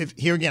effective.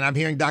 Here again, I'm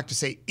hearing doctors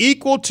say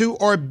equal to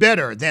or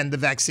better than the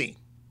vaccine.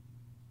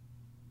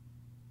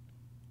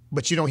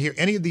 But you don't hear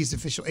any of these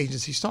official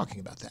agencies talking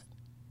about that.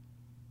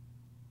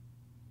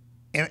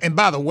 And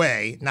by the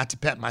way, not to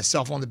pat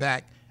myself on the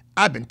back,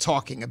 I've been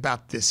talking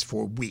about this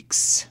for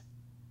weeks.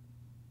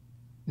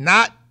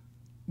 Not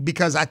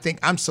because I think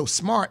I'm so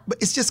smart, but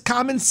it's just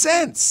common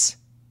sense.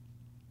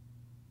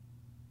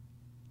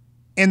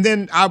 And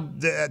then I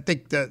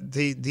think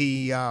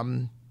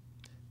the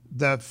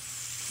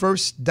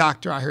first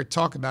doctor I heard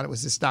talk about it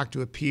was this doctor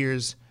who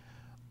appears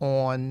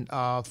on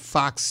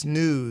Fox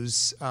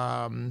News. It's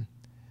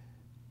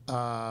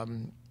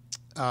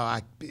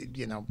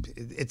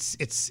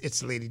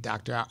a lady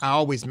doctor. I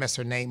always mess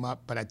her name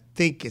up, but I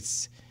think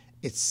it's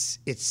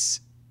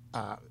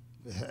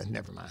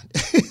never mind.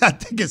 I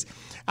think it's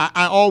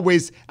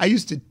I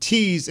used to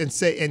tease and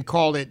say and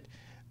call it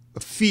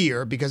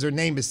Fear because her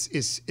name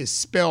is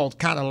spelled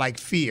kind of like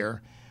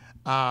fear.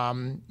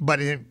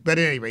 But at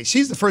any rate,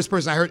 she's the first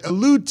person I heard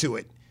allude to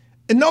it,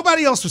 and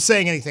nobody else was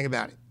saying anything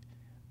about it.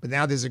 But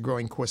now there's a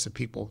growing course of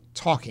people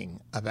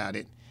talking about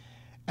it.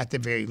 At the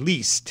very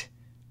least,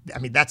 I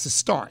mean, that's a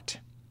start,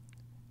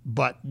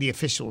 but the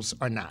officials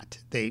are not.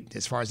 They,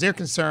 as far as they're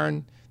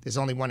concerned, there's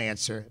only one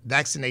answer: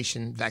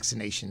 vaccination,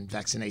 vaccination,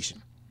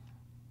 vaccination.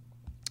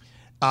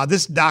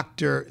 This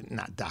doctors,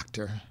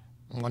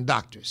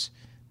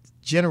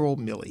 General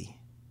Milley.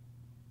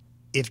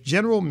 If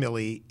General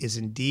Milley is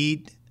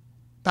indeed,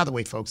 by the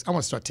way, folks, I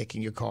want to start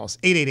taking your calls.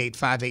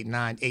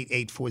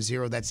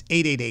 888-589-8840. That's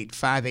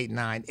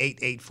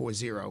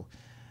 888-589-8840.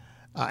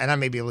 And I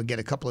may be able to get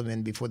a couple of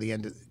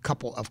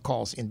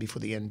calls in before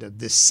the end of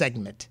this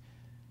segment.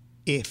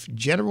 If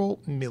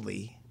General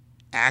Milley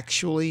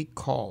actually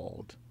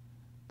called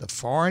the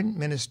foreign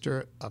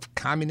minister of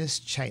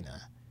communist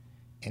China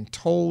and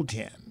told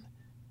him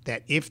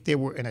that if there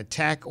were an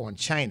attack on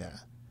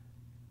China,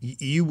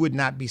 you would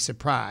not be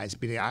surprised,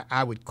 but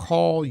I would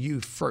call you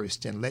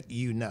first and let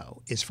you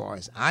know. As far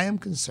as I am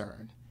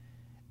concerned,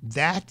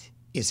 that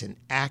is an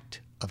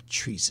act of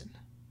treason.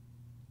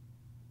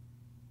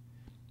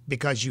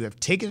 Because you have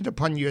taken it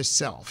upon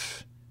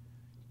yourself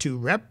to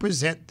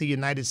represent the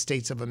United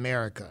States of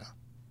America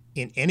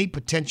in any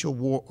potential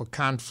war or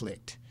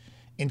conflict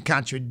in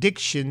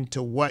contradiction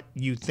to what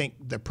you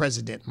think the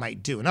president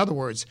might do. In other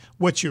words,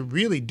 what you're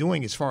really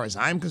doing, as far as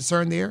I'm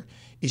concerned there,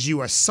 is you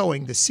are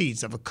sowing the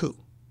seeds of a coup.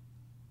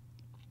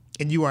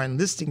 And you are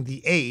enlisting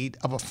the aid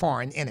of a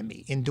foreign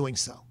enemy in doing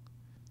so.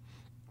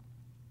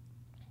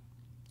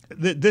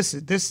 This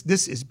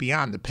is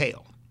beyond the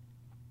pale.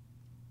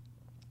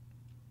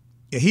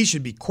 He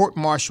should be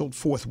court-martialed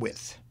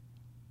forthwith.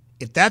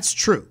 If that's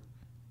true,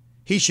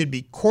 he should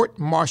be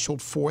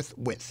court-martialed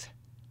forthwith.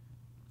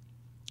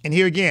 And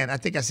here again, I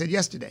think I said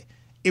yesterday,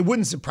 it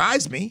wouldn't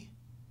surprise me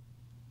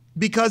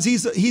because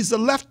he's a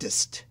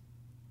leftist.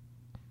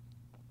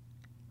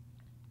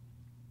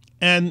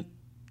 And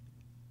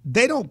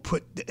they don't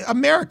put,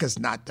 America's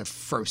not the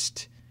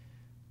first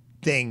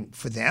thing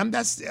for them.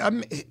 That's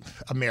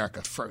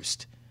America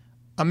first.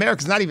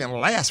 America's not even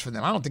last for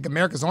them. I don't think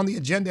America's on the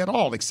agenda at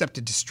all, except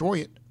to destroy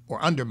it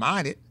or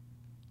undermine it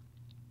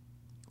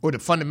or to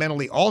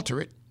fundamentally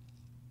alter it.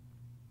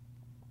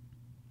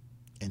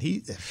 And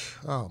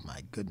oh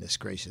my goodness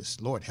gracious,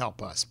 Lord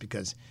help us,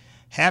 because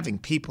having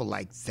people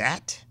like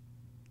that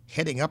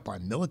heading up our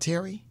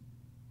military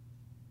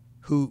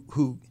who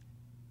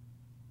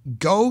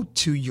go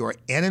to your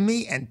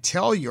enemy and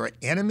tell your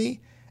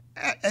enemy,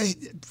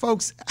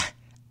 folks,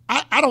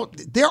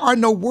 there are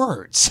no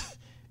words.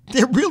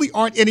 There really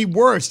aren't any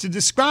words to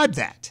describe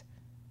that.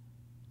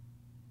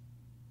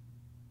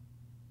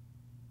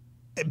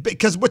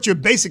 because what you're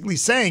basically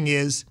saying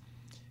is,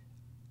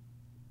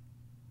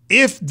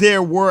 if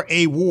there were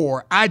a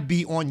war, I'd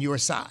be on your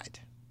side.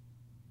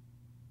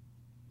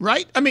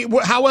 Right? I mean,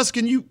 how else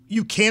can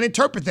you can't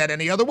interpret that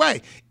any other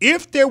way?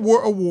 If there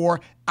were a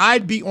war,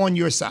 I'd be on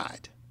your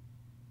side.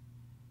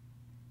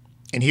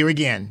 And here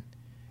again,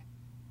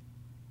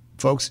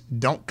 folks,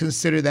 don't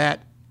consider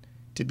that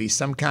to be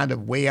some kind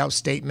of way out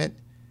statement.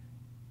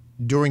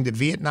 During the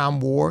Vietnam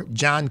War,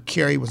 John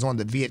Kerry was on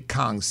the Viet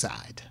Cong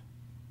side.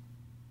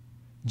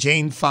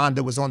 Jane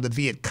Fonda was on the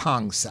Viet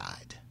Cong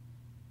side.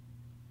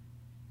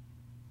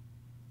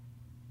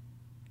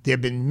 There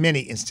have been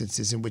many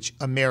instances in which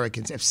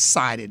Americans have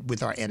sided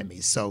with our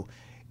enemies. So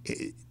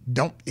it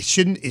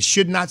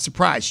should not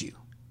surprise you.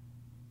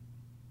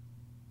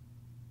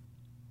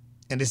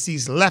 And it's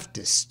these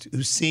leftists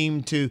who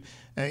seem to,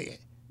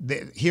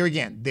 here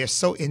again, they're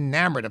so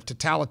enamored of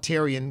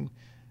totalitarian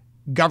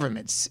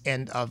governments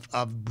and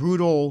of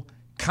brutal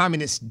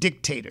communist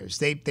dictators.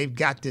 They've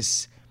got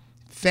this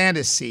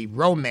fantasy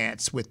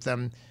romance with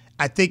them,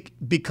 I think,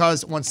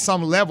 because on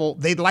some level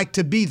they'd like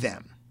to be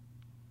them.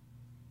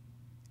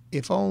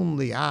 If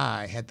only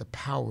I had the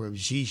power of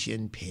Xi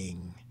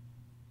Jinping,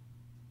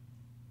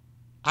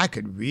 I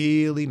could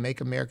really make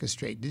America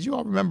straight. Did you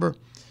all remember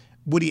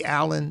Woody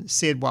Allen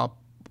said while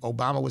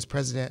Obama was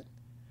president,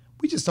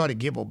 we just ought to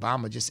give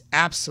Obama just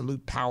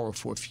absolute power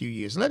for a few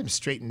years, let him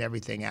straighten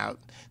everything out.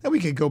 Then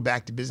we could go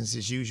back to business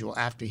as usual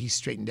after he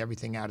straightened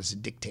everything out as a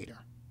dictator.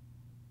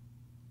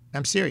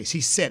 I'm serious.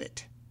 He said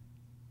it.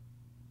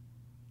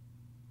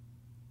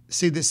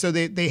 See, so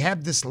they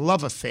have this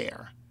love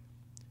affair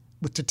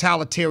with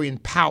totalitarian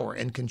power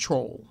and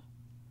control.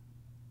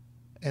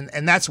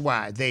 And that's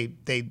why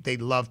they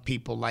love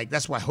people like,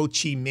 that's why Ho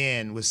Chi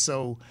Minh was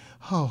so,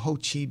 Ho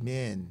Chi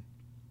Minh.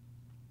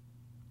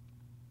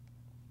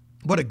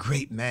 What a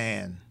great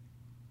man.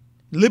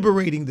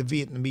 Liberating the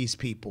Vietnamese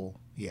people.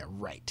 Yeah,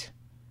 right.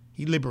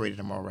 He liberated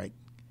them all right.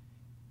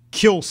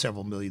 Killed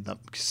several million of them.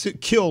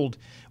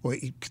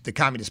 The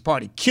Communist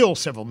Party killed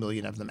several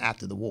million of them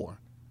after the war.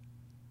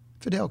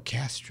 Fidel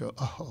Castro,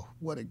 oh,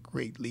 what a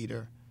great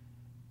leader.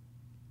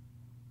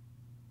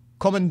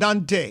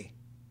 Comandante.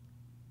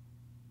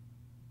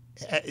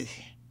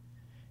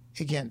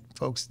 Again,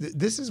 folks,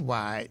 this is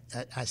why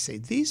I say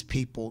these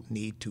people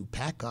need to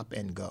pack up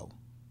and go.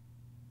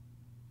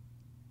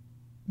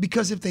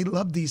 Because if they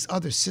love these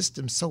other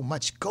systems so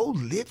much, go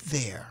live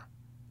there.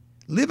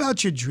 Live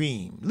out your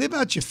dream. Live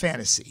out your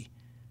fantasy.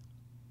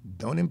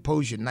 Don't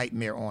impose your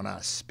nightmare on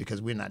us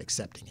because we're not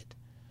accepting it.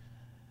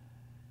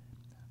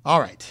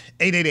 All right,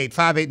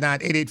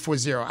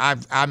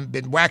 888-589-8840. I've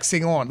been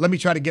waxing on. Let me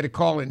try to get a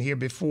call in here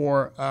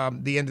before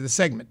the end of the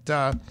segment.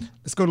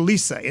 Let's go to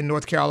Lisa in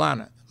North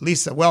Carolina.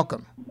 Lisa,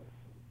 welcome.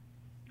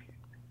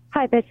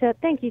 Hi, Bishop.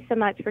 Thank you so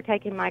much for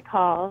taking my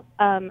call.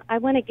 I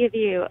want to give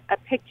you a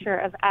picture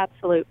of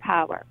absolute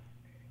power.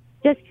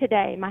 Just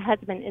today, my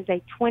husband is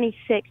a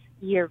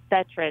 26-year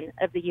veteran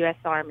of the U.S.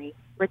 Army,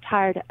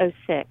 retired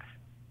 06,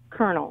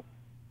 colonel.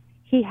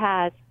 He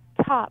has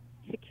top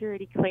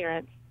security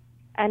clearance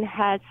and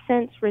has,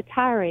 since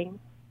retiring,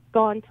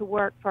 gone to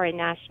work for a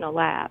national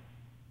lab.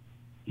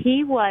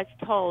 He was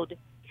told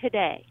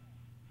today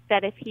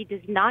that if he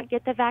does not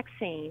get the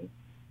vaccine,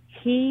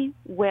 he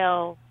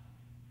will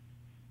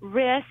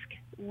risk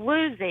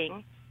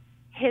losing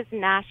his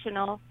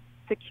national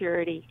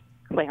security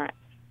clearance.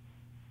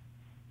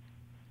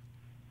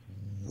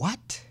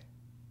 What?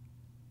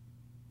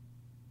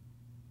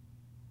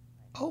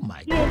 Oh,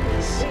 my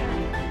goodness. He is a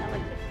very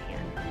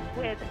intelligent man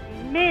with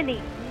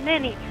many,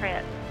 many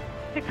trips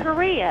to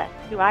Korea,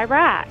 to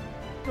Iraq,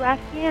 to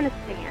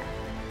Afghanistan.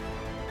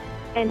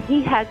 And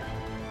he has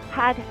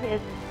had his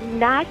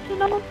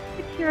national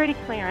security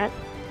clearance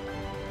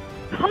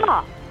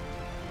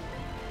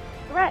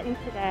threatened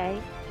today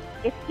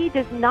if he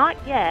does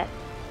not get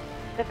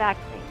the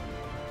vaccine.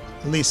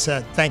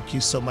 Lisa, thank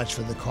you so much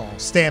for the call.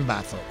 Stand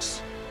by,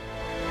 folks.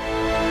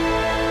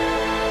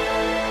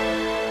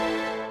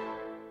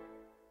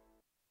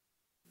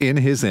 In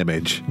His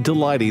image,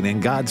 delighting in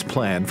God's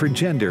plan for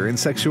gender and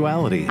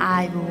sexuality.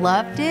 I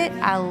loved it.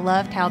 I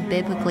loved how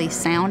biblically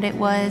sound it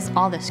was,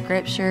 all the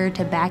scripture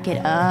to back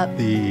it up.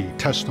 The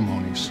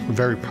testimonies were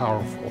very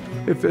powerful.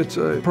 If it's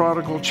a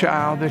prodigal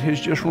child that has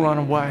just run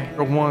away,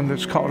 or one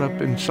that's caught up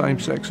in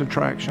same-sex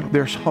attraction,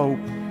 there's hope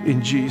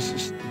in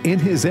Jesus. In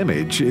His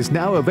Image is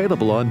now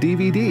available on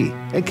DVD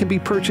and can be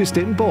purchased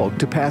in bulk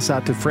to pass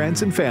out to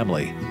friends and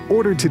family.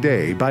 Order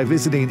today by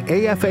visiting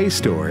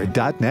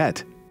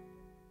afastore.net.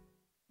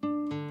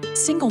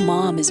 Single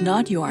mom is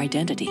not your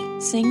identity.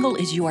 Single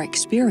is your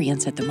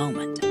experience at the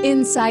moment.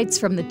 Insights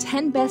from the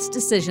 10 Best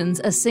Decisions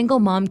a Single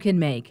Mom Can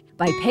Make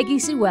by Peggy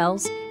Sue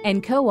Wells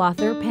and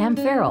co-author Pam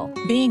Farrell.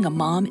 Being a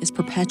mom is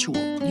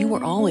perpetual. You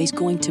are always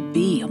going to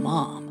be a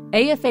mom.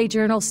 AFA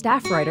Journal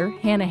staff writer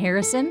Hannah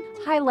Harrison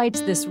highlights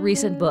this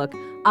recent book,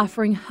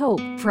 offering hope,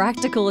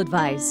 practical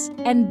advice,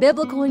 and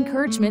biblical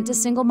encouragement to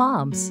single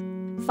moms.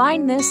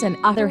 Find this and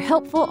other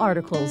helpful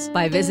articles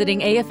by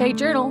visiting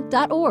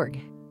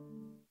afajournal.org.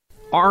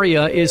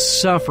 Aria is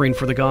suffering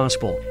for the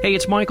gospel. Hey,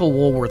 it's Michael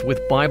Woolworth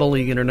with Bible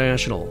League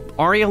International.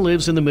 Aria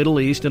lives in the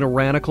Middle East in a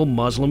radical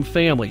Muslim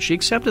family. She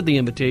accepted the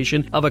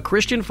invitation of a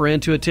Christian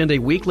friend to attend a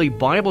weekly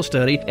Bible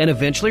study and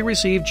eventually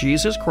received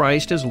Jesus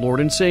Christ as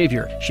Lord and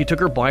Savior. She took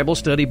her Bible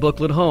study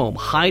booklet home,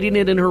 hiding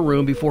it in her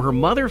room before her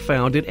mother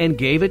found it and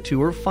gave it to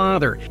her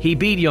father. He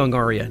beat young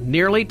Aria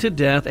nearly to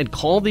death and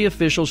called the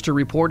officials to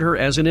report her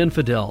as an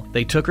infidel.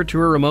 They took her to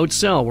a remote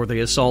cell where they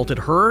assaulted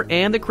her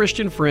and the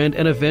Christian friend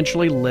and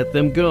eventually let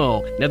them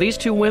go. Now, these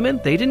two women,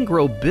 they didn't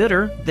grow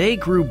bitter. They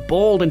grew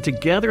bold, and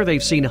together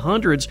they've seen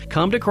hundreds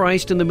come to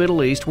Christ in the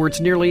Middle East where it's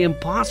nearly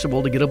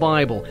impossible to get a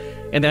Bible.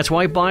 And that's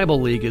why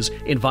Bible League is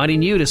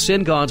inviting you to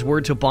send God's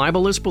Word to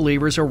Bibleless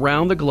believers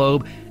around the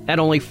globe at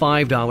only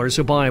 $5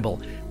 a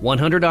Bible.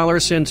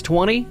 $100 sends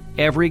 20,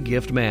 every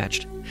gift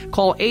matched.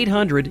 Call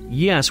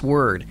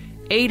 800-YES-WORD.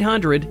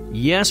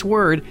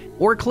 800-YES-WORD,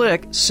 or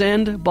click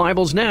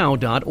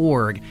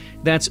sendbiblesnow.org.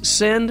 That's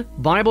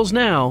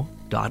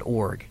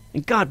sendbiblesnow.org.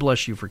 And God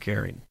bless you for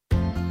caring.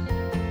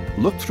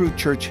 Look through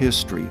church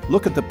history.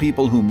 Look at the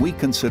people whom we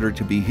consider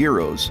to be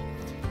heroes.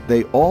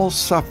 They all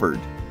suffered,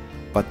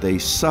 but they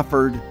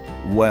suffered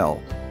well.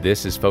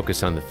 This is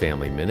Focus on the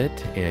Family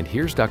Minute, and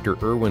here's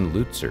Dr. Erwin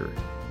Lutzer.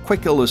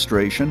 Quick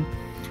illustration.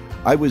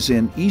 I was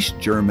in East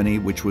Germany,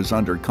 which was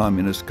under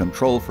communist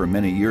control for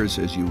many years,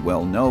 as you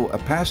well know. A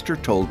pastor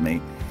told me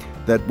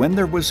that when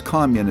there was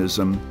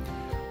communism,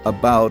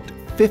 about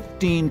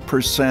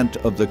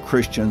 15% of the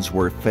Christians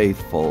were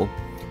faithful.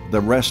 The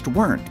rest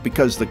weren't,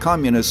 because the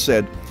communists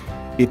said,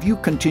 if you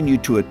continue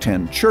to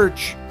attend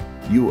church,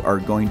 you are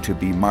going to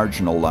be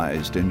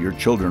marginalized and your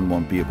children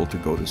won't be able to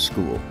go to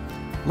school.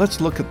 Let's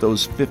look at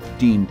those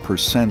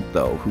 15%,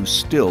 though, who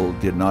still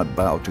did not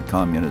bow to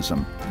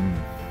communism.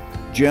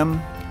 Jim,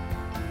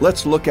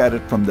 let's look at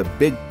it from the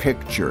big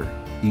picture,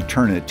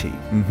 eternity.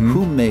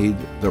 Who made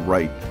the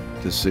right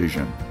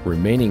decision?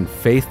 Remaining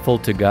faithful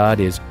to God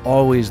is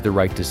always the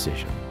right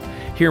decision.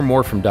 Hear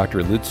more from Dr.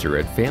 Lutzer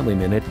at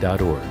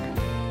FamilyMinute.org.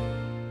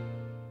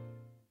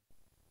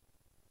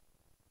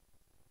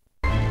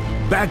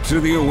 Back to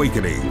the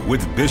Awakening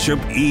with Bishop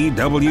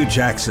E.W.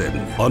 Jackson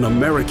on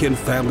American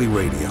Family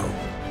Radio.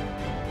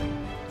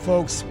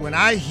 Folks, when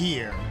I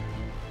hear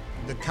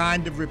the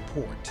kind of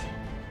report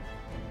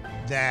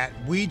that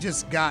we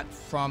just got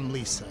from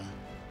Lisa,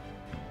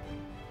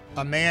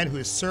 a man who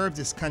has served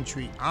this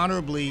country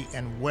honorably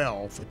and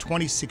well for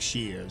 26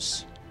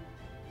 years,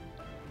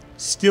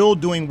 still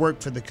doing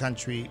work for the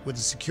country with a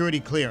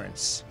security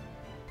clearance,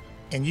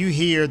 and you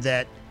hear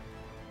that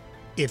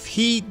if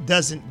he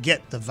doesn't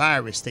get the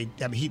virus, if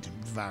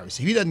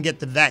he doesn't get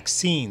the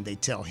vaccine, they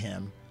tell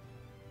him,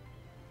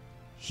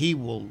 he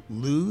will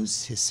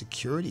lose his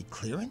security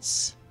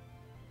clearance?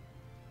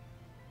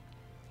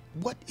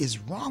 What is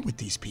wrong with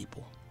these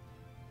people?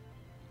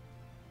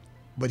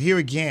 But here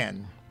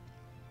again,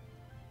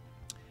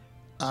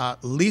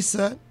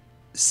 Lisa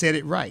said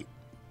it right.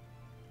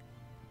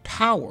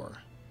 Power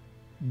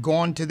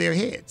gone to their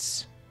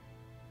heads.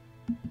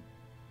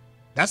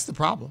 That's the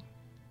problem.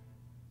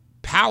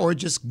 Power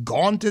just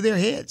gone to their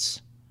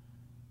heads.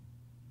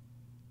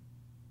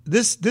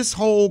 This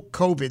whole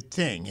COVID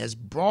thing has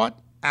brought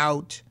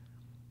out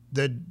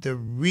the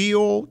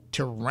real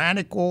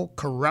tyrannical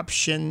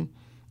corruption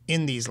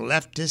in these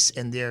leftists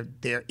and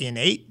their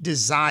innate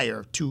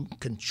desire to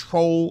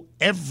control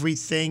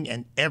everything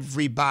and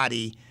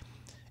everybody.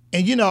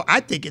 And I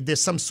think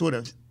there's some sort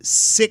of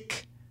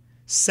sick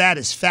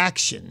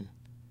satisfaction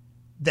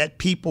that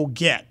people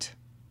get.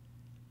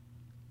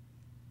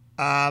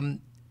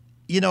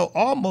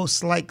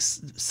 Almost like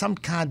some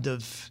kind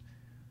of,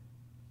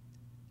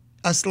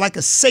 like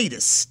a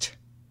sadist,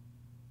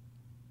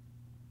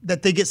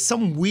 that they get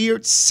some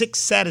weird sick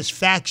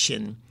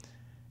satisfaction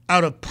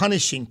out of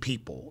punishing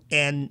people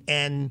and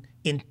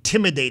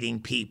intimidating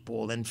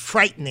people and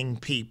frightening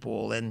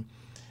people and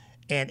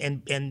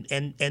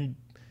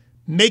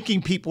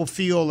making people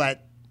feel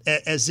that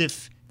as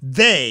if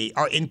they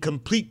are in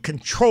complete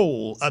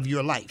control of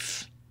your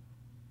life.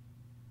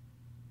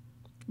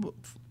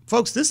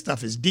 Folks, this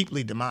stuff is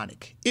deeply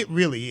demonic. It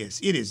really is.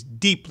 It is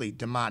deeply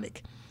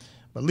demonic.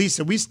 But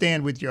Lisa, we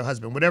stand with your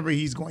husband, whatever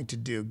he's going to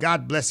do.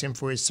 God bless him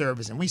for his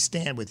service, and we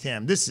stand with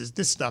him. This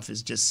stuff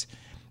is just,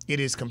 it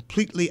is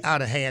completely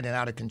out of hand and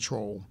out of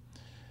control.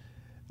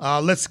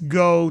 Let's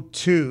go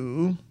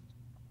to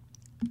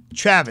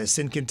Travis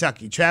in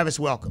Kentucky. Travis,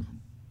 welcome.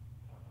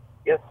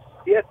 Yes,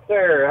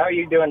 sir. How are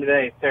you doing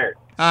today, sir?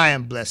 I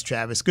am blessed,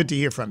 Travis. Good to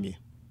hear from you.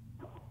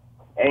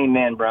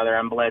 Amen, brother.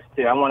 I'm blessed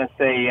too. I want to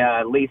say,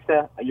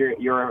 Lisa,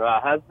 your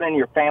husband,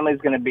 your family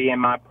is going to be in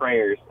my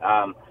prayers.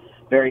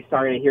 Very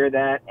sorry to hear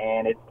that,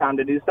 and it's time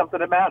to do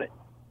something about it.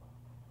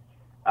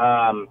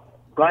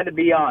 Glad to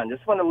be on.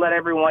 Just want to let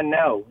everyone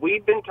know,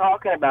 we've been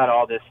talking about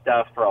all this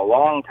stuff for a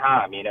long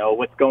time,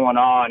 what's going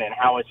on and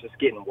how it's just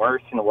getting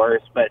worse and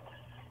worse. But,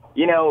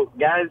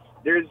 guys,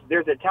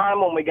 there's a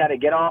time when we got to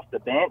get off the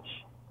bench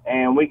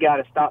and we got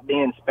to stop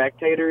being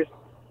spectators,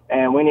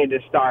 and we need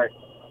to start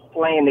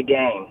playing the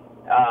game.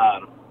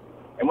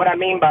 And what I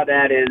mean by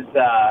that is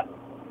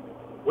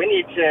we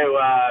need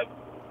to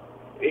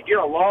if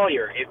you're a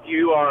lawyer, if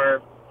you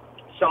are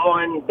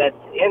someone that's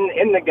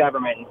in the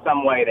government in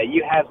some way, that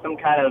you have some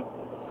kind of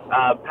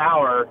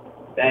power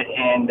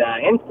and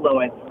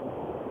influence,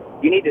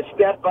 you need to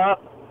step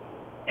up,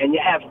 and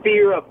you have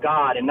fear of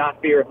God and not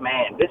fear of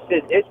man. This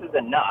is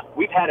enough.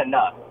 We've had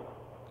enough.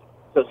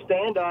 So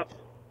stand up,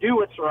 do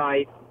what's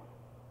right,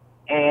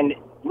 and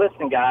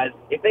listen, guys,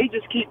 if they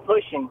just keep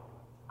pushing,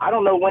 I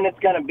don't know when it's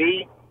going to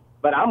be,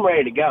 but I'm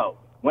ready to go.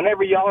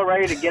 Whenever y'all are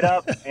ready to get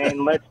up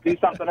and let's do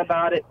something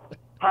about it,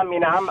 I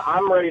mean,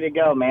 I'm ready to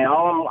go, man.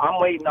 I'm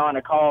waiting on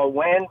a call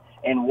when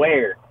and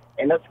where,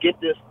 and let's get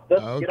this. Get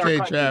our country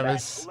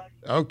Travis. back.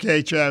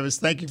 Okay, Travis.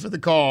 Thank you for the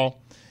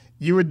call.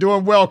 You were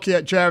doing well,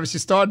 Travis. You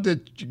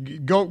started to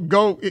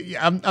go.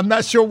 I'm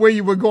not sure where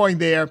you were going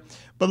there,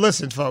 but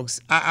listen, folks.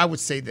 I would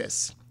say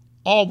this: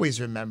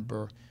 always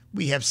remember,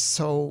 we have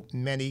so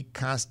many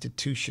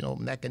constitutional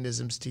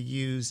mechanisms to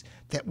use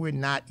that we're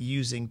not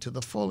using to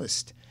the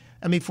fullest.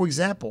 I mean, for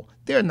example,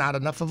 there are not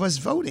enough of us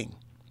voting.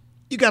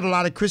 You got a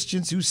lot of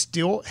Christians who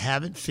still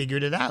haven't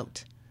figured it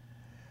out.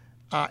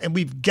 And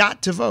we've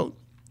got to vote.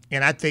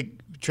 And I think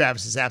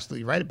Travis is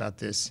absolutely right about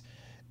this,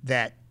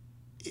 that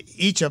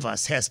each of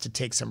us has to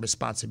take some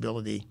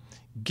responsibility,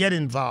 get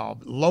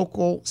involved,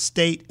 local,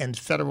 state, and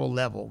federal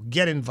level.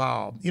 Get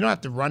involved. You don't have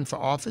to run for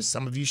office.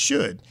 Some of you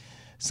should.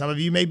 Some of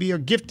you maybe are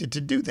gifted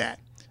to do that.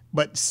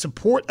 But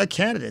support a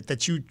candidate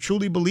that you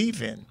truly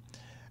believe in.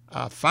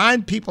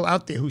 Find people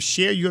out there who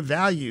share your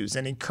values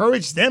and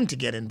encourage them to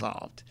get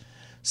involved.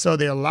 So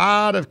there are a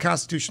lot of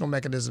constitutional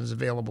mechanisms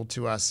available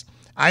to us.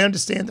 I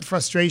understand the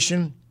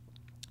frustration,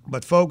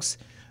 but folks,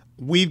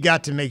 we've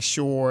got to make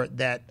sure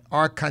that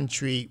our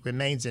country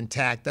remains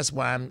intact. That's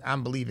why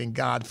I'm believing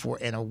God for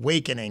an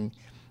awakening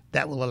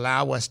that will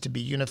allow us to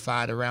be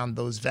unified around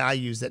those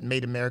values that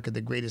made America the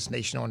greatest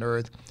nation on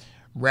earth,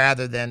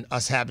 rather than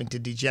us having to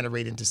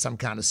degenerate into some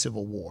kind of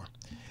civil war.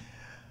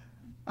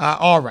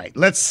 All right,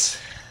 let's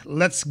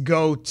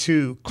go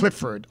to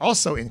Clifford,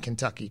 also in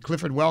Kentucky.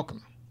 Clifford,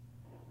 welcome.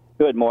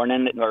 Good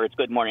morning, or it's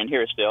good morning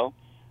here still.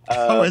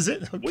 Is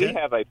it? Okay.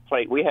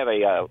 We have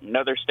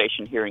another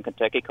station here in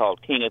Kentucky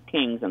called King of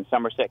Kings in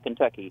Somerset,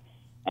 Kentucky,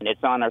 and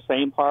it's on our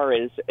same par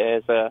as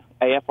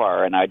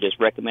AFR, and I just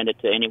recommend it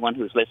to anyone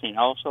who's listening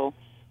also.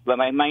 But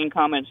my main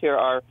comments here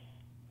are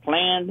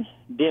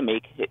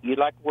plandemic. You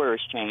like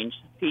words changed.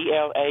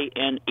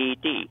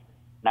 PLANED,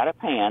 not a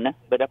pan,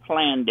 but a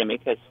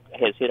plandemic has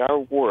hit our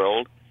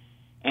world.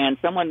 And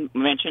someone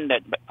mentioned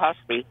that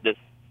possibly the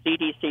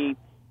CDC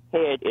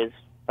head is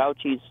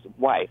Fauci's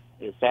wife.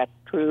 Is that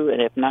true?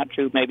 And if not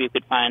true, maybe you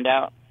could find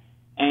out.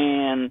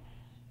 And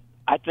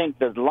I think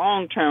the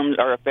long-term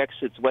effects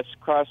is what's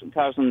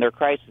causing their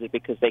crisis,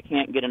 because they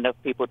can't get enough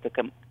people to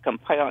come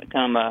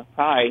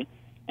by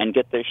and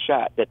get their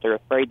shot, that they're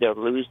afraid they'll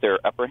lose their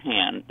upper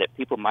hand, that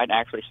people might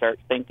actually start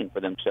thinking for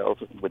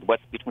themselves with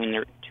what's between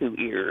their two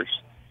ears.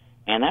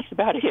 And that's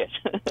about it.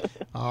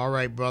 All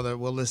right, brother.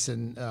 Well,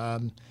 listen,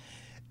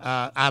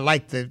 I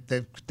like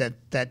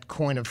that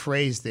coin of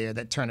phrase there,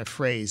 that turn of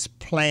phrase,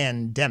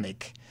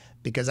 plandemic,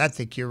 because I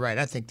think you're right.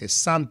 I think there's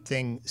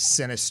something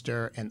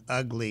sinister and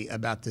ugly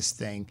about this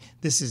thing.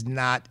 This is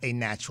not a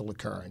natural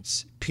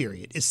occurrence,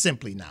 period. It's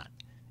simply not.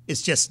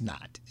 It's just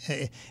not.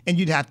 And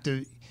you'd have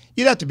to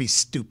be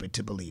stupid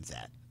to believe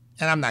that.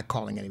 And I'm not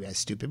calling anybody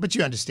stupid, but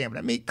you understand what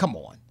I mean. Come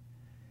on.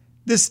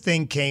 This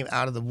thing came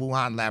out of the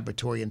Wuhan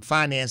laboratory and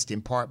financed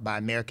in part by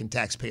American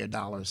taxpayer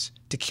dollars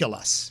to kill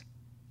us.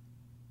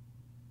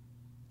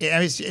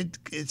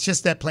 It's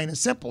just that plain and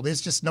simple.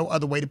 There's just no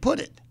other way to put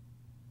it.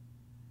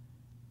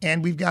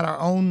 And we've got our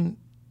own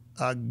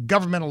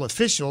governmental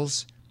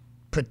officials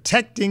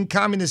protecting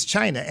communist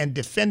China and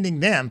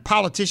defending them,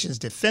 politicians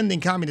defending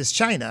communist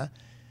China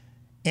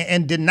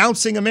and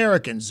denouncing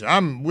Americans.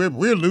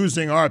 We're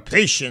losing our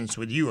patience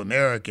with you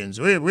Americans.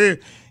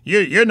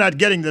 You're not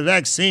getting the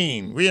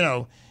vaccine.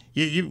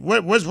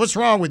 What's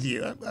wrong with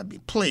you? I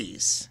mean,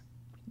 please.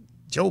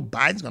 Joe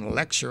Biden's going to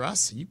lecture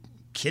us? Are you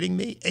kidding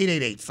me?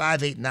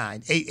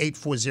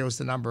 888-589-8840 is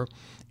the number.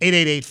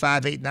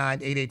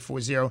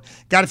 888-589-8840.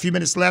 Got a few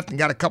minutes left and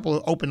got a couple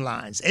of open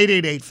lines.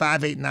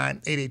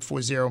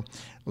 888-589-8840.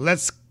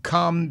 Let's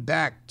come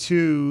back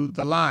to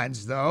the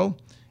lines, though,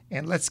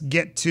 and let's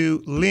get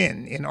to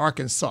Lynn in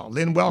Arkansas.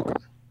 Lynn, welcome.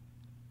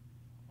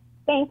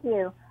 Thank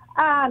you.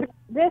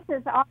 This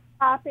is off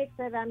topic,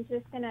 but I'm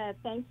just going to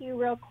thank you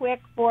real quick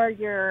for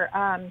your,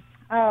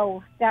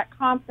 that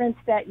conference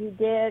that you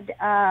did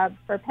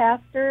for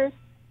pastors.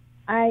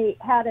 I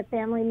had a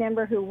family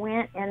member who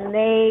went, and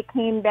they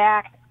came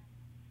back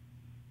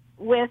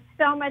with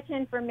so much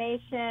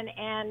information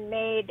and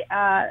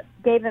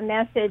gave a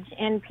message,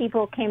 and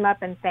people came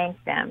up and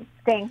thanked him.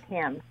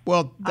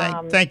 Well,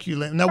 thank you,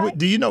 Lynn. Now,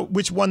 do you know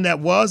which one that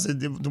was?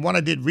 The one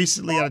I did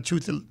recently out of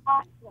Truth.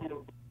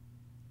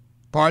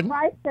 Pardon?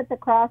 Christ at the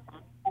Cross,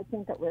 I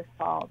think it was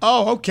called.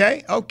 Oh,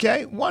 okay.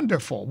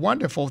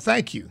 Wonderful.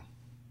 Thank you.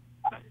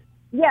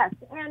 Yes,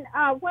 and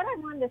what I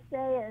wanted to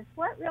say is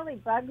what really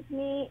bugs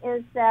me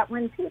is that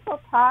when people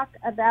talk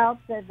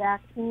about the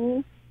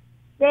vaccine,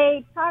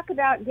 they talk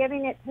about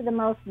giving it to the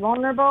most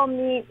vulnerable.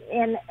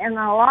 In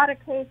a lot of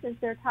cases,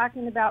 they're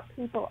talking about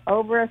people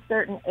over a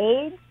certain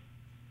age.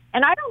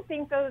 And I don't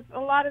think a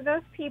lot of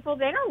those people,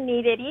 they don't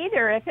need it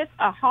either. If it's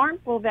a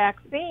harmful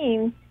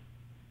vaccine,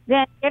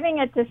 then giving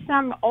it to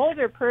some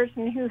older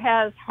person who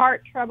has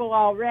heart trouble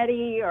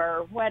already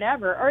or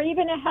whatever, or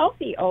even a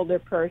healthy older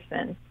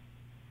person,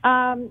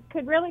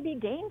 could really be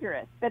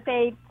dangerous. But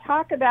they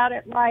talk about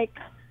it like,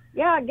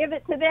 yeah, give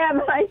it to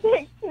them. I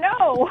think,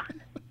 no.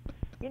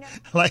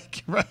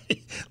 Like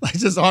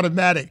just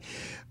automatic.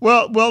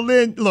 Well,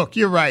 Lynn, look,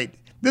 you're right.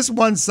 This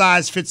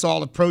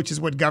one-size-fits-all approach is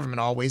what government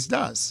always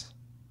does.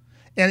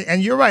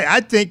 And you're right.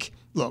 I think,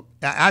 look,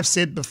 I've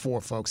said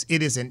before, folks,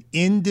 it is an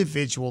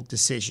individual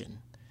decision.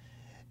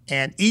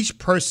 And each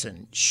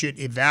person should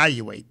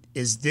evaluate,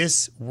 is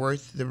this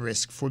worth the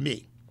risk for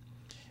me?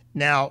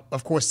 Now,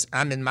 of course,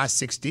 I'm in my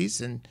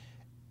 60s, and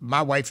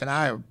my wife and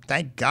I are,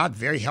 thank God,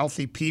 very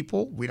healthy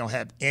people. We don't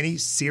have any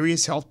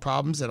serious health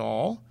problems at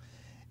all.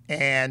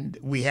 And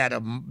we had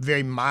a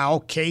very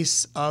mild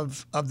case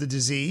of the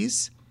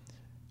disease.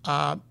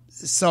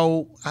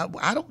 So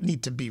I don't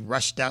need to be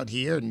rushed out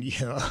here and,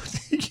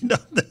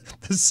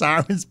 the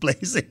sirens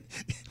blazing.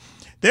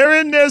 They're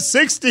in their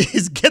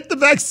 60s. Get the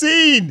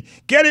vaccine.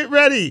 Get it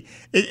ready.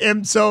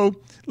 And so,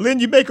 Lynn,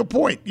 you make a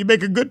point. You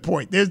make a good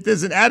point.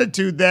 There's an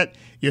attitude that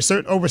you're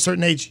over a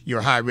certain age,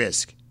 you're high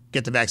risk.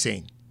 Get the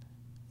vaccine.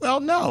 Well,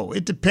 no.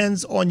 It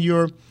depends on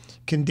your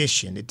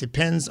condition. It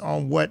depends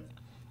on what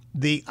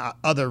the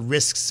other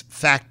risk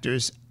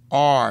factors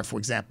are, for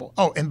example.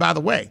 Oh, and by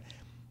the way,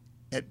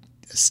 a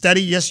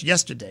study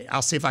yesterday,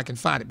 I'll see if I can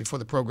find it before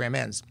the program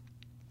ends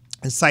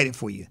and cite it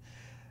for you,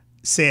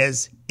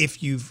 says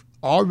if you've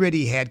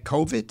already had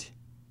COVID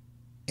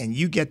and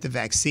you get the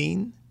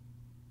vaccine,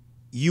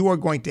 you are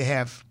going to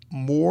have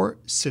more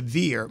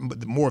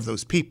of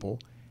those people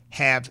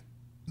have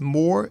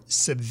more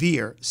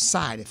severe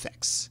side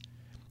effects.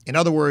 In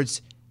other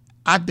words,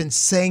 I've been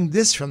saying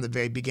this from the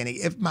very beginning.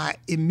 If my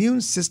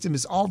immune system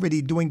is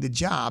already doing the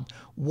job,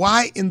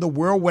 why in the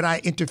world would I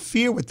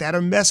interfere with that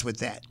or mess with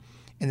that?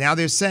 And now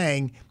they're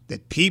saying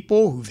that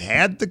people who've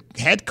had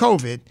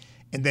COVID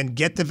and then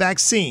get the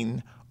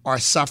vaccine are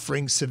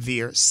suffering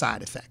severe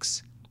side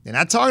effects. They're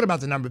not talking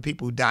about the number of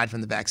people who died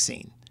from the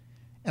vaccine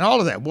and all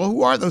of that. Well,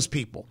 who are those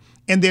people?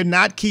 And they're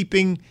not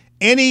keeping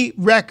any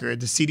record.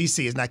 The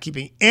CDC is not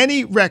keeping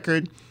any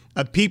record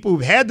of people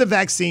who've had the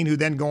vaccine who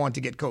then go on to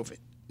get COVID.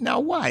 Now,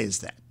 why is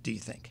that, do you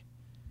think?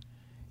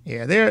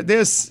 Yeah,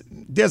 there's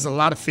a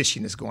lot of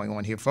fishiness going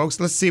on here, folks.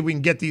 Let's see if we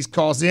can get these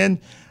calls in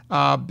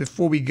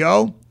before we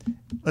go.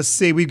 Let's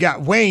see. We've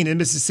got Wayne in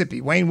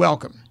Mississippi. Wayne,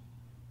 welcome.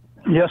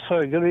 Yes,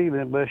 sir. Good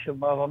evening, Bishop.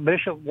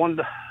 Bishop, one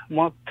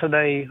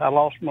today, I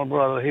lost my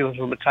brother. He was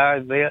a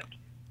retired vet.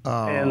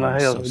 And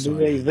he was a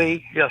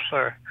DAV. Yes,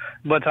 sir.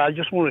 But I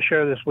just want to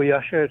share this with you.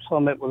 I shared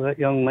some of it with that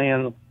young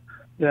man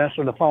who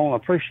answered the phone. I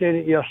appreciate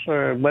it. Yes,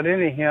 sir. But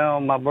anyhow,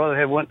 my brother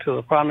had went to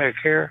the primary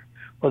care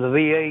for the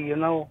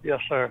VA, Yes,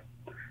 sir.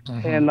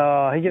 Mm-hmm. And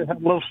he just had a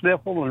little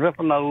sniffle and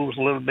ripping nose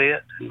a little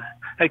bit. And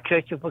they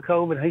checked you for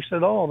COVID. He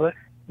said,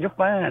 you're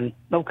fine.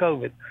 No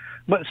COVID.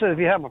 But said if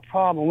you have a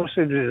problem, let's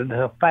do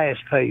the fast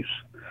pace.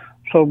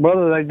 So,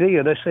 brother, they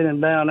did. They sent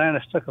him down there and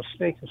they stuck a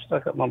stick and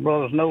stuck up my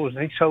brother's nose.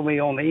 And he showed me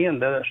on the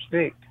end of that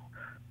stick.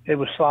 It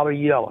was solid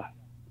yellow.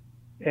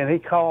 And he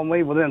called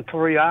me within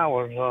 3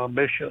 hours,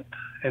 Bishop,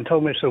 and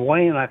told me,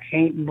 Wayne, I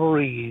can't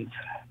breathe.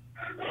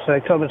 So he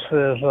told me,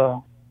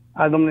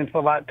 I don't even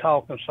feel like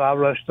talking, so I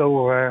rushed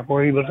over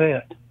where he was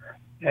at.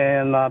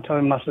 And I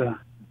told him,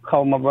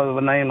 called my brother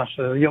by name. I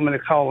said, you want me to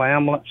call the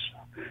ambulance?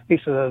 He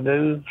said, I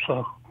do.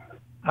 So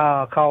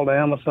I called the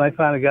ambulance, and they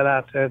finally got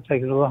out there to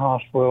take him to the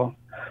hospital.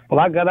 Well,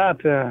 I got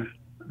out there,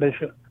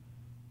 Bishop,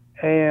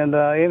 and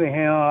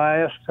anyhow, I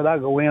asked, could I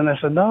go in? They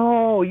said,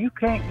 no, you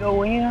can't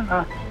go in.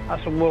 I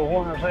said, well,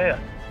 why is that?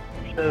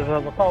 He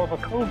says, because of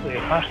COVID.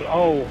 I said,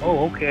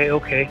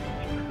 okay.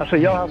 I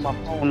said, y'all have my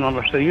phone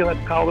number, so you'll have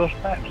to call us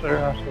back, sir.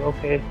 I said,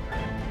 okay.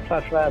 So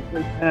I tried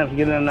 3 times to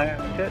get in there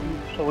and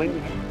couldn't. So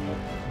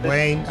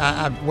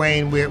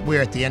Wayne,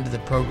 we're at the end of the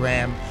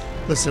program.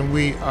 Listen,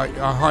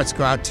 our hearts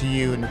go out to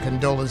you and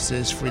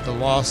condolences for the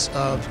loss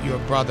of your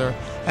brother.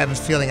 I have a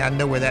feeling I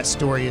know where that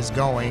story is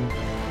going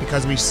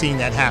because we've seen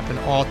that happen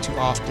all too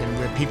often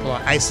where people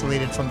are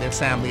isolated from their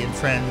family and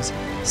friends.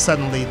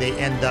 Suddenly they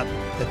end up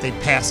that they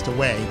passed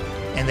away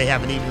and they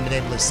haven't even been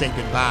able to say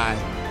goodbye.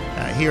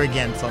 Here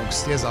again,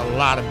 folks, there's a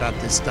lot about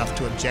this stuff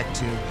to object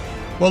to.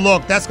 Well,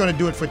 look, that's going to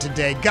do it for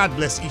today. God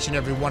bless each and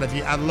every one of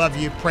you. I love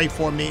you. Pray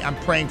for me. I'm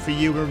praying for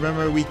you.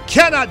 Remember, we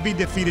cannot be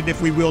defeated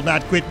if we will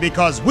not quit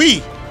because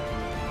we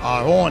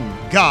are on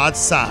God's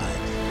side.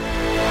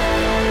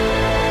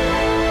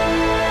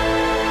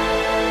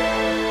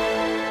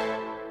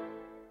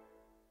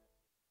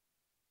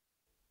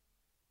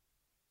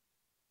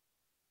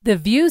 The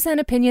views and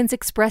opinions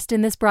expressed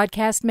in this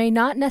broadcast may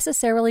not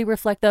necessarily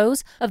reflect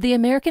those of the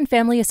American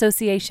Family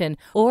Association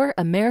or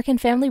American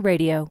Family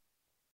Radio.